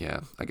problem? Yeah,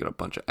 I get a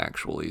bunch of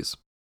actualies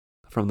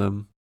from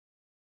them.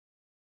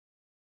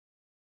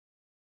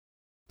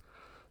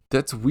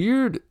 That's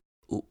weird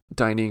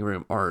dining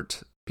room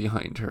art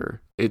behind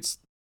her. It's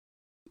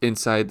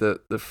inside the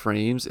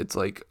frames, it's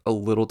like a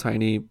little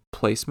tiny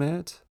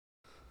placemat.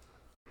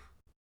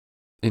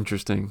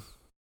 Interesting.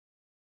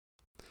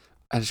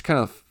 I just kind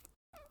of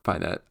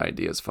find that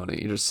idea is funny.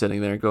 You're just sitting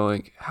there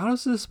going, how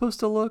is this supposed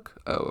to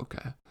look? Oh,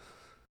 okay.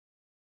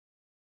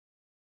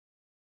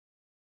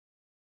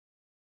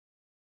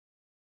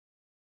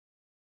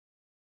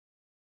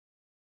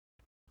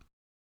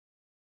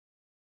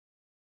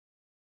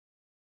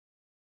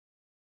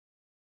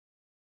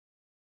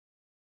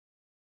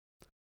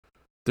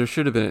 There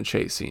should have been a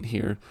chase scene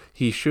here.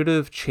 He should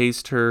have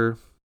chased her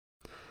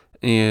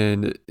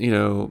and,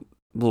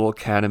 little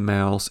cat and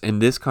mouse. And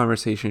this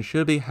conversation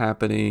should be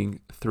happening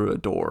through a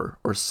door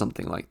or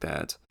something like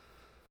that.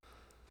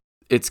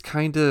 It's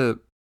kind of,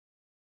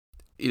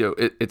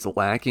 it's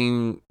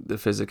lacking the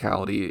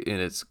physicality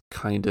and it's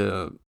kind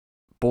of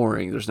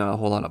boring. There's not a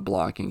whole lot of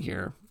blocking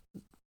here.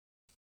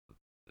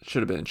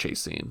 Should have been a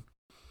chase scene.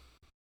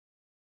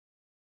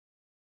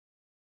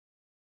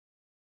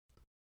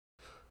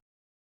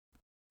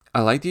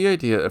 I like the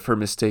idea of her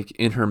mistake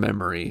in her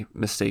memory,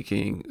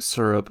 mistaking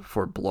syrup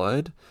for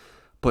blood,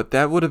 but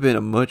that would have been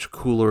a much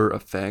cooler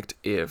effect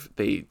if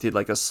they did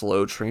like a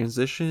slow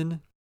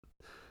transition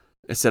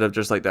instead of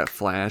just like that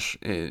flash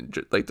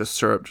and like the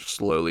syrup just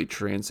slowly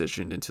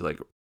transitioned into like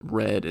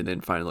red and then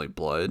finally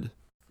blood.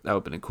 That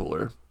would have been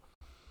cooler.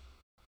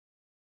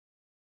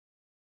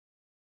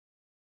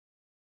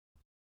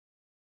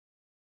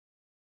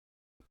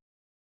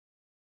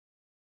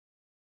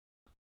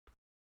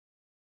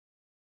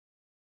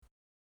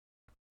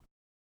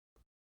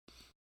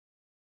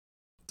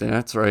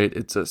 That's right.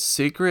 It's a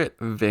secret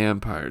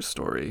vampire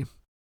story.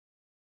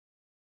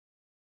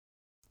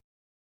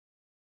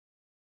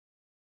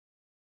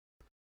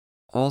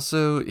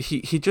 Also,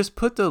 he just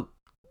put the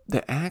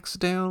axe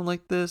down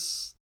like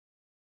this.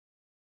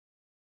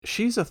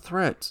 She's a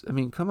threat. I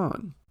mean, come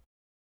on.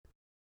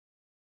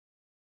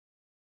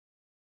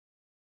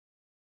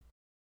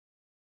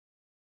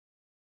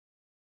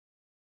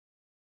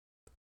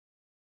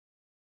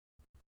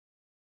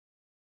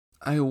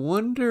 I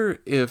wonder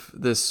if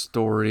this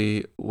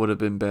story would have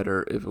been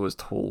better if it was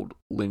told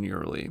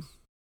linearly.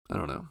 I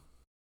don't know.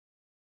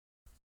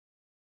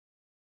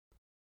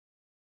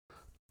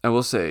 I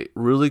will say,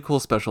 really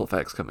cool special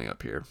effects coming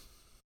up here.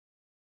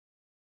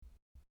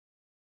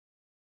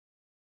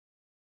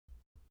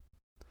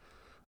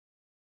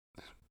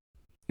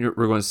 We're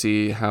going to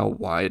see how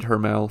wide her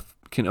mouth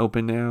can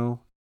open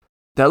now.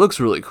 That looks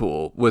really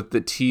cool with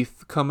the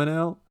teeth coming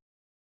out.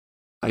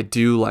 I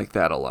do like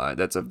that a lot.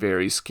 That's a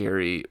very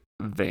scary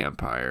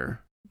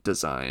vampire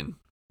design.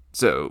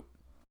 So,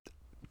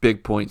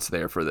 big points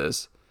there for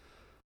this.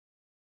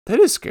 That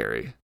is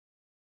scary.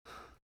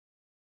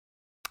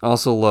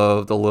 Also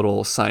love the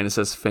little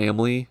Sinuses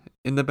family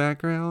in the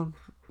background.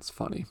 It's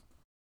funny.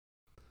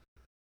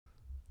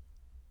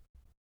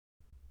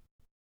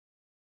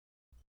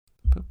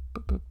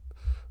 The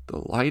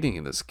lighting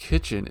in this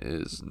kitchen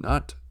is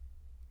not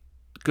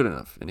good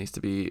enough. It needs to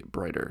be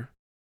brighter.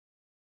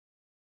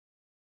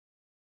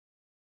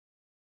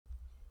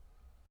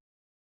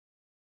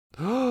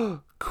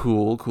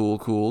 Cool, cool,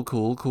 cool,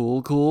 cool,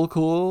 cool, cool,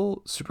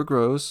 cool. Super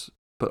gross,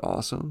 but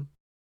awesome.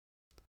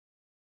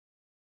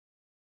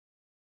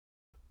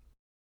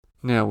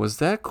 Now, was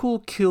that cool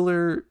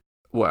killer?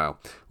 Wow.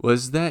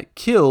 Was that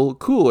kill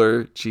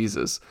cooler?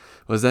 Jesus.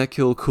 Was that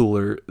kill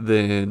cooler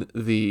than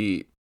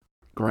the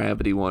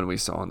gravity one we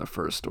saw in the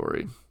first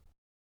story?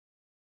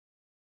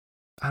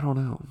 I don't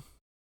know.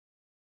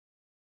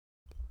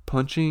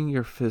 Punching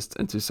your fist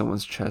into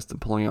someone's chest and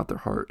pulling out their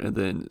heart and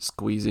then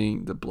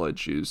squeezing the blood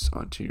juice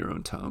onto your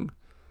own tongue.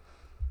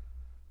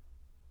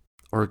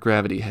 Or a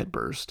gravity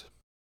headburst.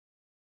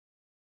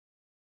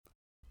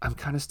 I'm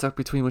kind of stuck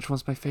between which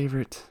one's my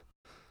favorite.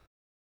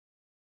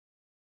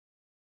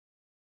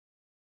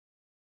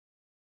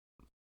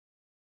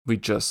 We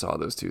just saw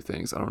those two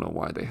things. I don't know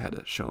why they had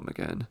to show them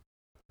again.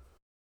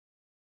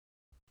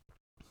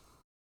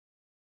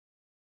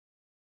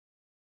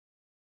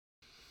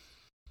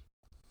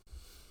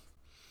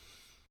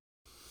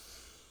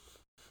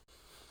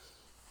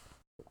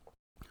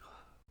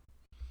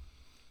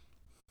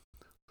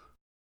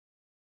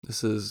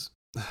 This is.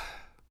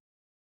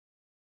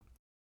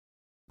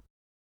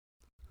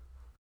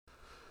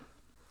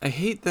 I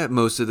hate that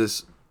most of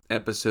this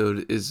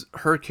episode is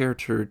her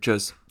character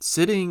just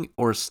sitting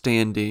or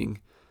standing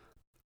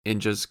and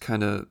just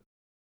kind of,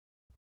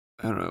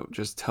 I don't know,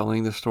 just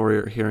telling the story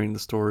or hearing the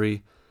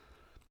story.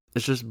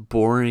 It's just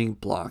boring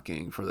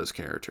blocking for those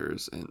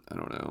characters, and I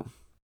don't know.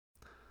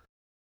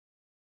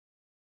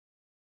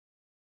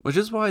 Which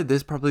is why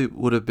this probably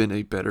would have been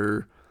a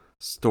better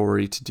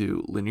story to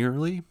do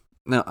linearly.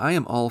 Now, I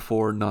am all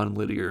for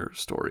non-linear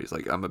stories.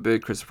 Like, I'm a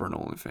big Christopher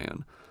Nolan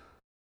fan,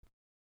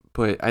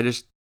 but I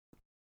just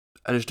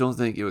don't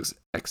think it was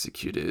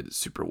executed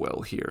super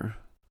well here.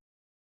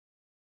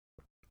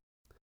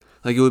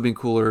 Like, it would have been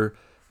cooler,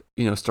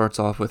 starts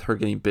off with her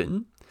getting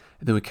bitten,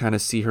 and then we kind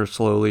of see her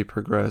slowly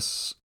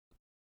progress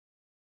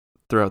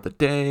throughout the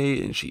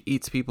day, and she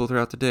eats people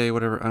throughout the day,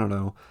 whatever. I don't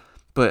know.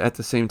 But at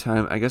the same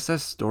time, I guess that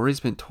story's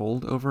been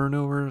told over and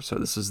over. So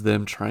this is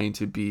them trying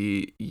to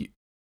be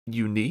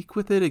unique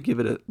with it and give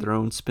it their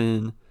own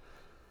spin.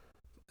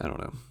 I don't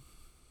know.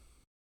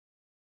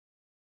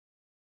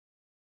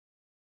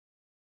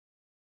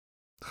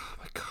 Oh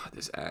my god,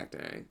 this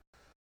acting.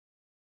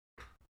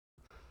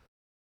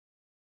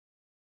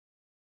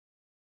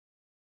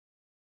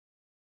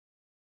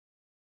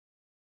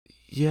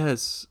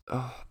 Yes.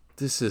 Oh,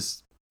 this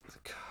is.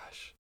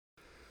 Gosh.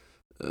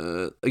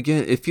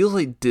 Again, it feels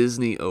like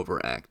Disney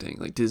overacting,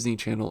 like Disney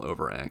Channel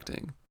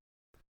overacting.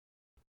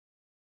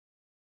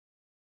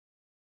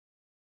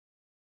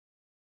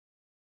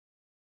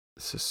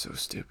 This is so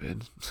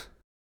stupid.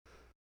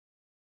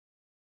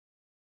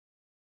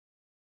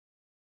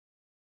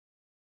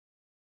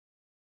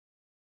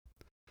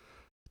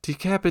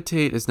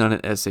 Decapitate is not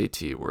an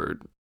SAT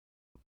word.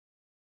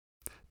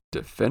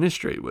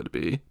 Defenestrate would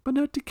be, but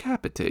not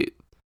decapitate.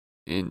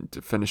 And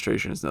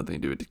defenestration has nothing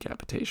to do with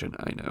decapitation,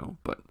 I know,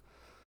 but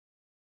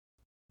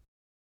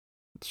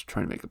it's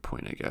trying to make a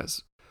point, I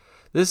guess.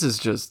 This is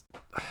just.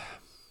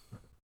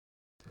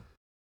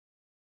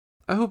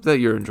 I hope that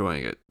you're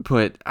enjoying it,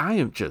 but I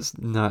am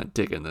just not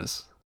digging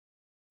this.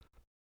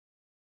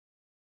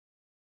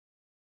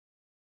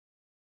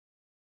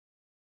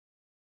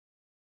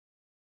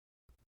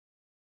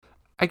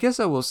 I guess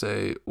I will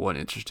say one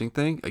interesting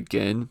thing,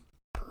 again,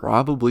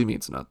 probably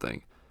means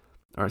nothing.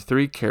 Our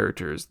three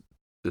characters,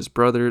 this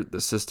brother, the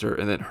sister,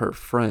 and then her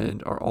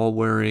friend, are all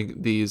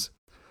wearing these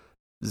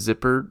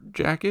zipper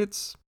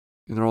jackets,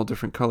 and they're all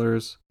different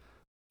colors,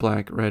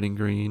 black, red, and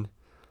green.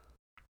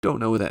 Don't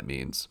know what that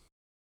means.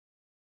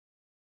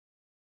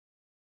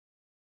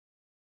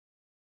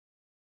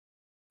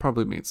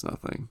 Probably means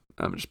nothing.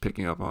 I'm just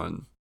picking up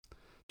on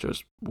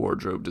just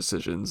wardrobe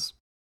decisions.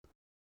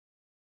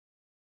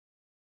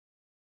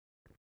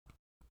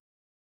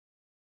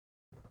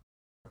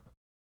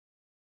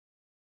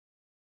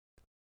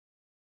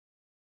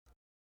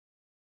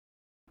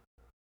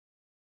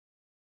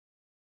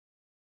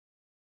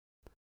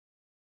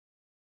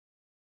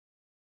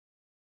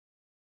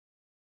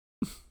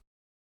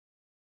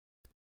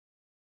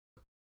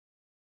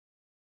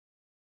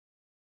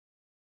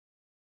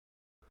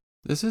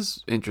 This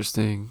is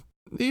interesting.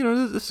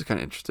 This is kind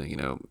of interesting.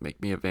 Make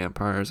me a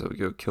vampire so we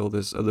go kill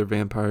this other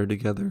vampire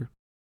together,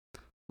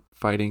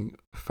 fighting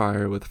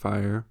fire with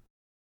fire.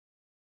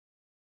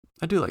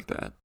 I do like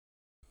that.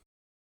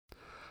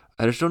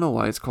 I just don't know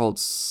why it's called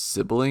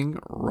sibling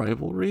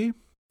rivalry.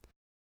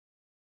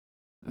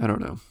 I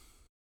don't know.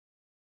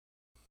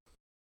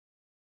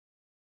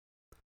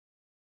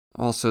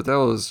 Also, that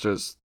was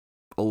just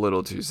a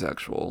little too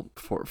sexual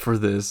for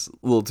this. A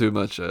little too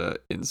much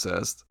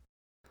incest.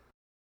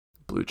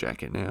 Blue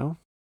jacket now.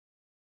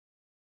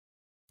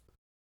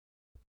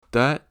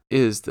 That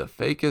is the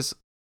fakest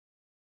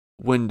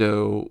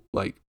window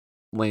like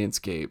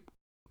landscape.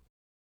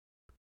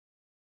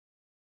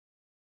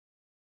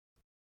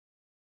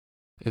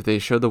 If they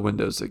show the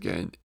windows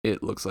again,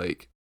 it looks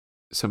like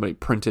somebody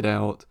printed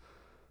out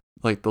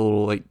like the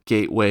little like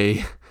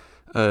gateway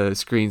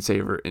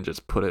screensaver and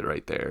just put it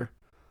right there.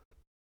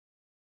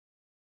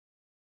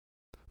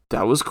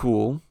 That was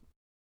cool.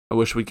 I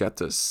wish we got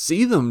to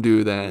see them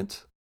do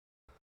that.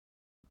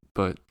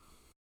 But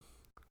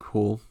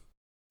cool.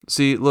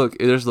 See, look,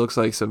 it just looks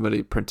like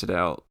somebody printed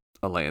out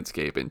a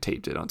landscape and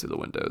taped it onto the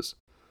windows.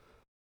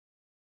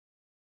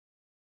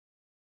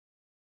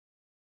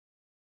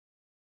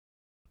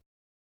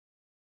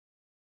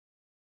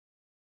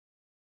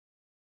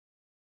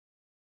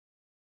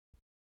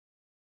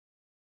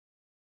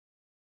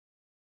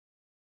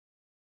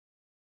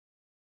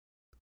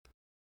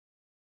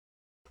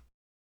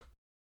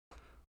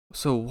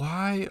 So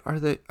why are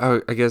they?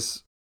 Oh, I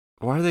guess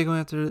why are they going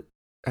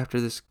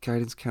after this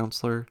guidance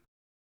counselor?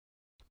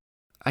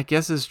 I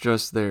guess it's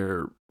just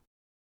their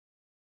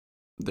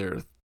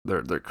their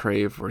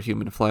crave for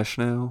human flesh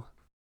now.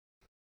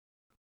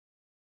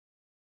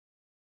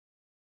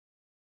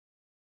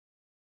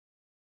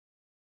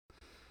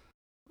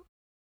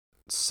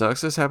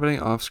 Sucks is happening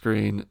off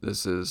screen.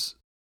 This is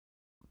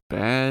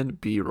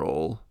bad B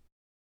roll.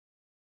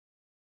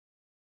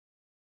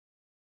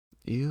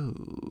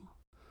 Ew.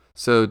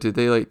 So did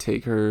they like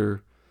take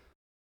her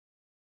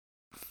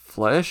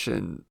flesh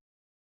and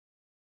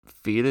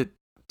feed it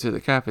to the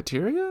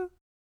cafeteria?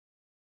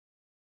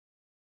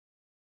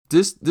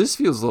 This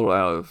feels a little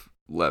out of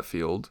left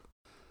field.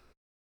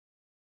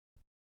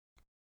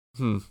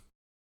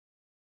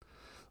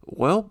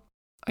 Well,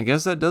 I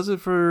guess that does it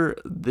for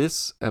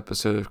this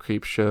episode of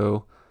Creep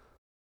Show.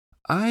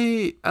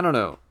 I don't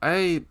know.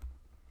 I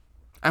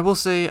will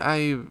say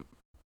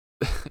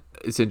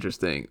it's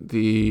interesting.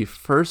 The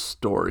first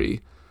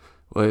story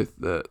with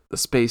the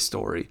space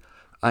story,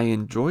 I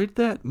enjoyed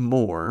that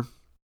more,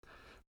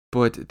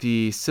 but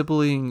the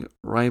sibling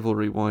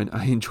rivalry one,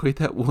 I enjoyed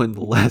that one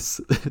less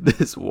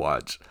this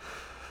watch.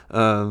 Yeah,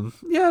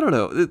 I don't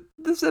know.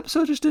 This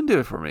episode just didn't do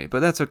it for me,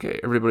 but that's okay.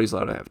 Everybody's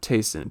allowed to have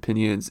tastes and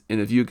opinions,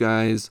 and if you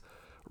guys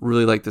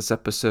really like this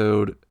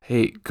episode,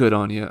 hey, good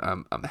on you.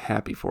 I'm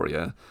happy for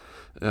you.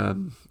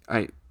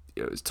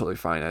 It was totally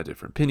fine. I had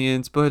different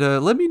opinions, but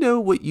let me know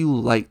what you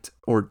liked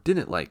or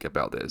didn't like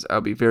about this.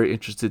 I'll be very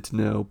interested to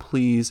know.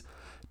 Please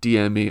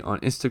DM me on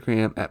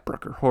Instagram at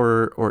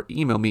BruckerHorror or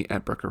email me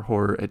at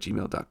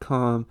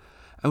BruckerHorror@gmail.com.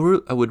 I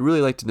would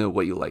really like to know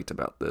what you liked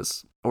about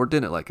this or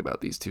didn't like about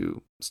these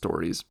two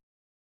stories.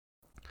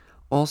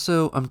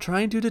 Also, I'm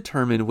trying to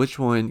determine which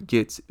one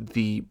gets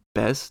the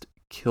best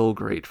kill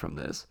grade from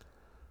this.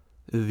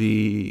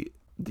 The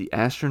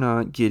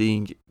astronaut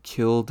getting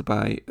killed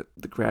by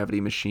the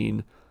gravity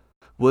machine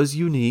was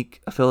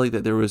unique. I felt like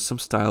that there was some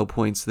style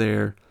points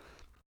there.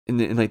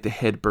 And like the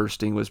head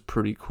bursting was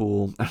pretty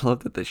cool. I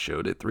love that they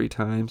showed it 3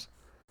 times.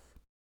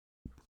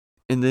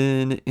 And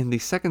then in the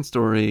second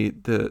story,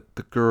 the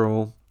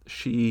girl,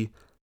 she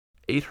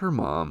ate her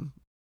mom,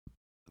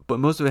 but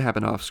most of it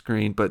happened off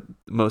screen, but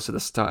most of the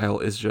style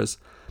is just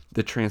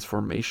the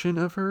transformation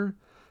of her,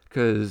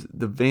 because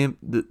the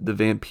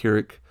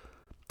vampiric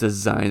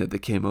design that they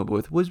came up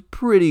with was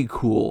pretty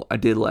cool. I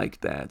did like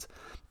that.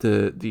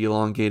 The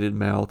elongated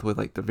mouth with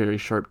like the very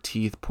sharp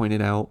teeth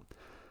pointed out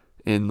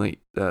and like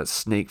the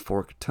snake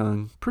fork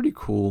tongue. Pretty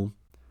cool.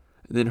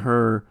 And then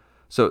her,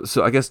 so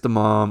I guess the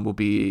mom will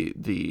be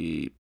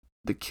the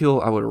kill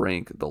I would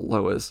rank the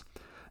lowest.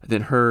 And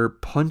then her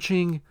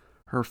punching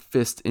her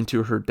fist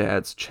into her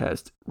dad's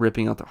chest,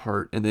 ripping out the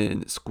heart, and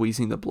then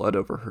squeezing the blood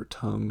over her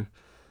tongue.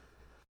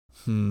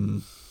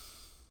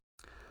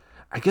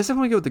 I guess I'm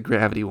gonna go with the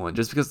gravity one,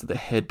 just because of the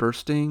head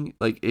bursting.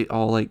 Like, it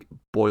all like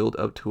boiled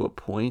up to a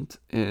point,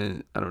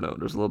 and I don't know,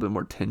 there's a little bit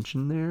more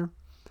tension there.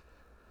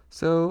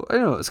 So I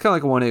don't know, it's kind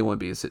of like a 1A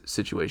 1B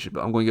situation,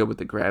 but I'm going to go with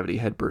the gravity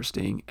head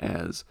bursting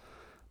as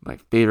my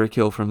favorite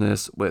kill from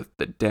this, with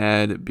the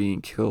dad being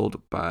killed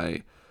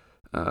by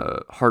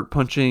heart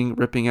punching,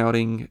 ripping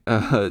outing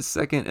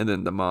second, and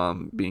then the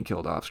mom being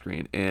killed off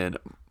screen, and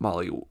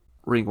Molly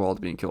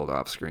Ringwald being killed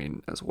off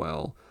screen as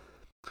well.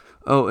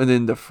 Oh, and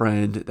then the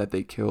friend that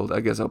they killed, I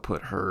guess I'll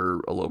put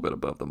her a little bit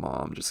above the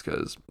mom, just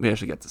because we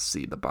actually got to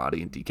see the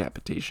body in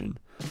decapitation.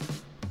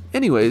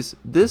 Anyways,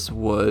 this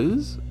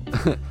was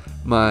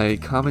my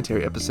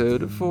commentary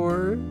episode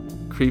for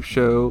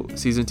Creepshow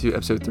Season 2,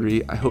 Episode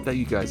 3. I hope that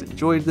you guys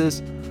enjoyed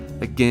this.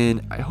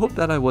 Again, I hope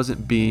that I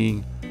wasn't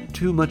being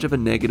too much of a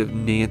negative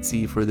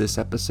Nancy for this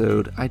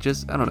episode. I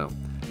don't know.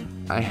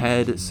 I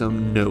had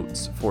some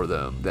notes for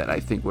them that I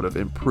think would have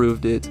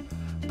improved it.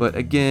 But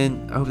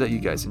again, I hope that you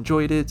guys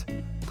enjoyed it.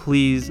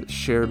 Please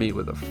share me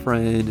with a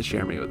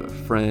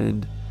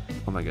friend.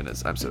 Oh my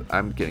goodness,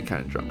 I'm getting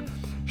kind of drunk.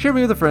 Share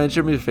me with a friend,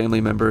 share me with a family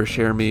member,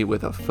 share me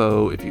with a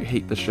foe if you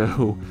hate the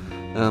show.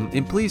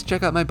 And please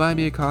check out my Buy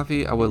Me a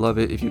Coffee. I would love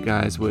it if you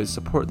guys would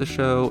support the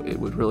show. It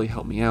would really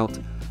help me out.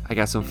 I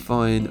got some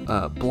fun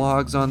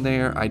blogs on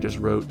there. I just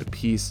wrote a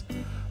piece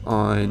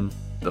on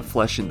The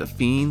Flesh and the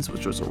Fiends,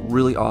 which was a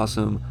really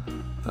awesome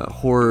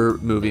horror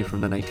movie from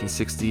the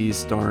 1960s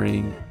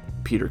starring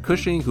Peter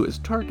Cushing, who is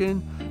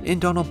Tarkin,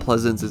 and Donald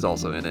Pleasance is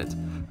also in it.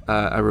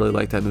 I really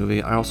like that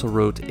movie. I also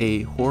wrote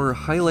a horror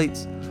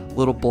highlights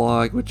little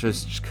blog, which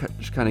is just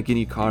kind of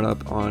getting you caught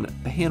up on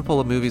a handful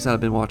of movies that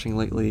I've been watching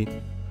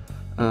lately.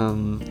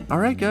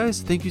 Alright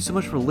guys, thank you so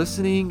much for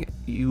listening.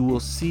 You will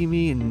see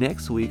me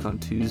next week on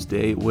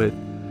Tuesday with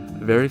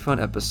a very fun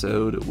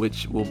episode,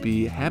 which will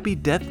be Happy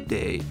Death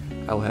Day.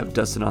 I will have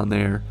Dustin on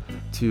there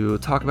to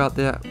talk about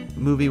that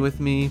movie with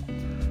me.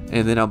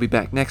 And then I'll be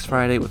back next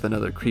Friday with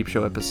another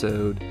Creepshow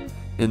episode.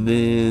 And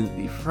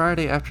then the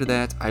Friday after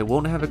that, I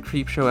won't have a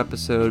Creepshow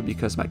episode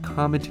because my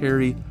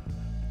commentary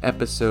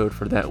episode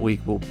for that week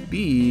will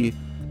be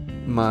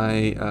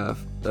my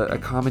a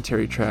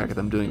commentary track that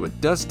I'm doing with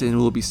Dustin.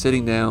 We'll be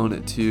sitting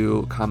down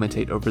to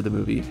commentate over the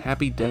movie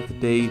Happy Death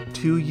Day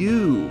to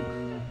You.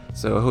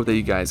 So I hope that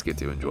you guys get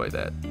to enjoy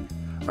that.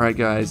 Alright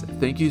guys,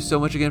 thank you so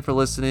much again for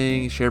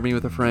listening. Share me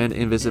with a friend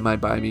and visit my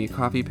Buy Me a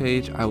Coffee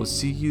page. I will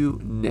see you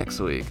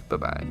next week.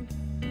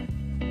 Bye-bye.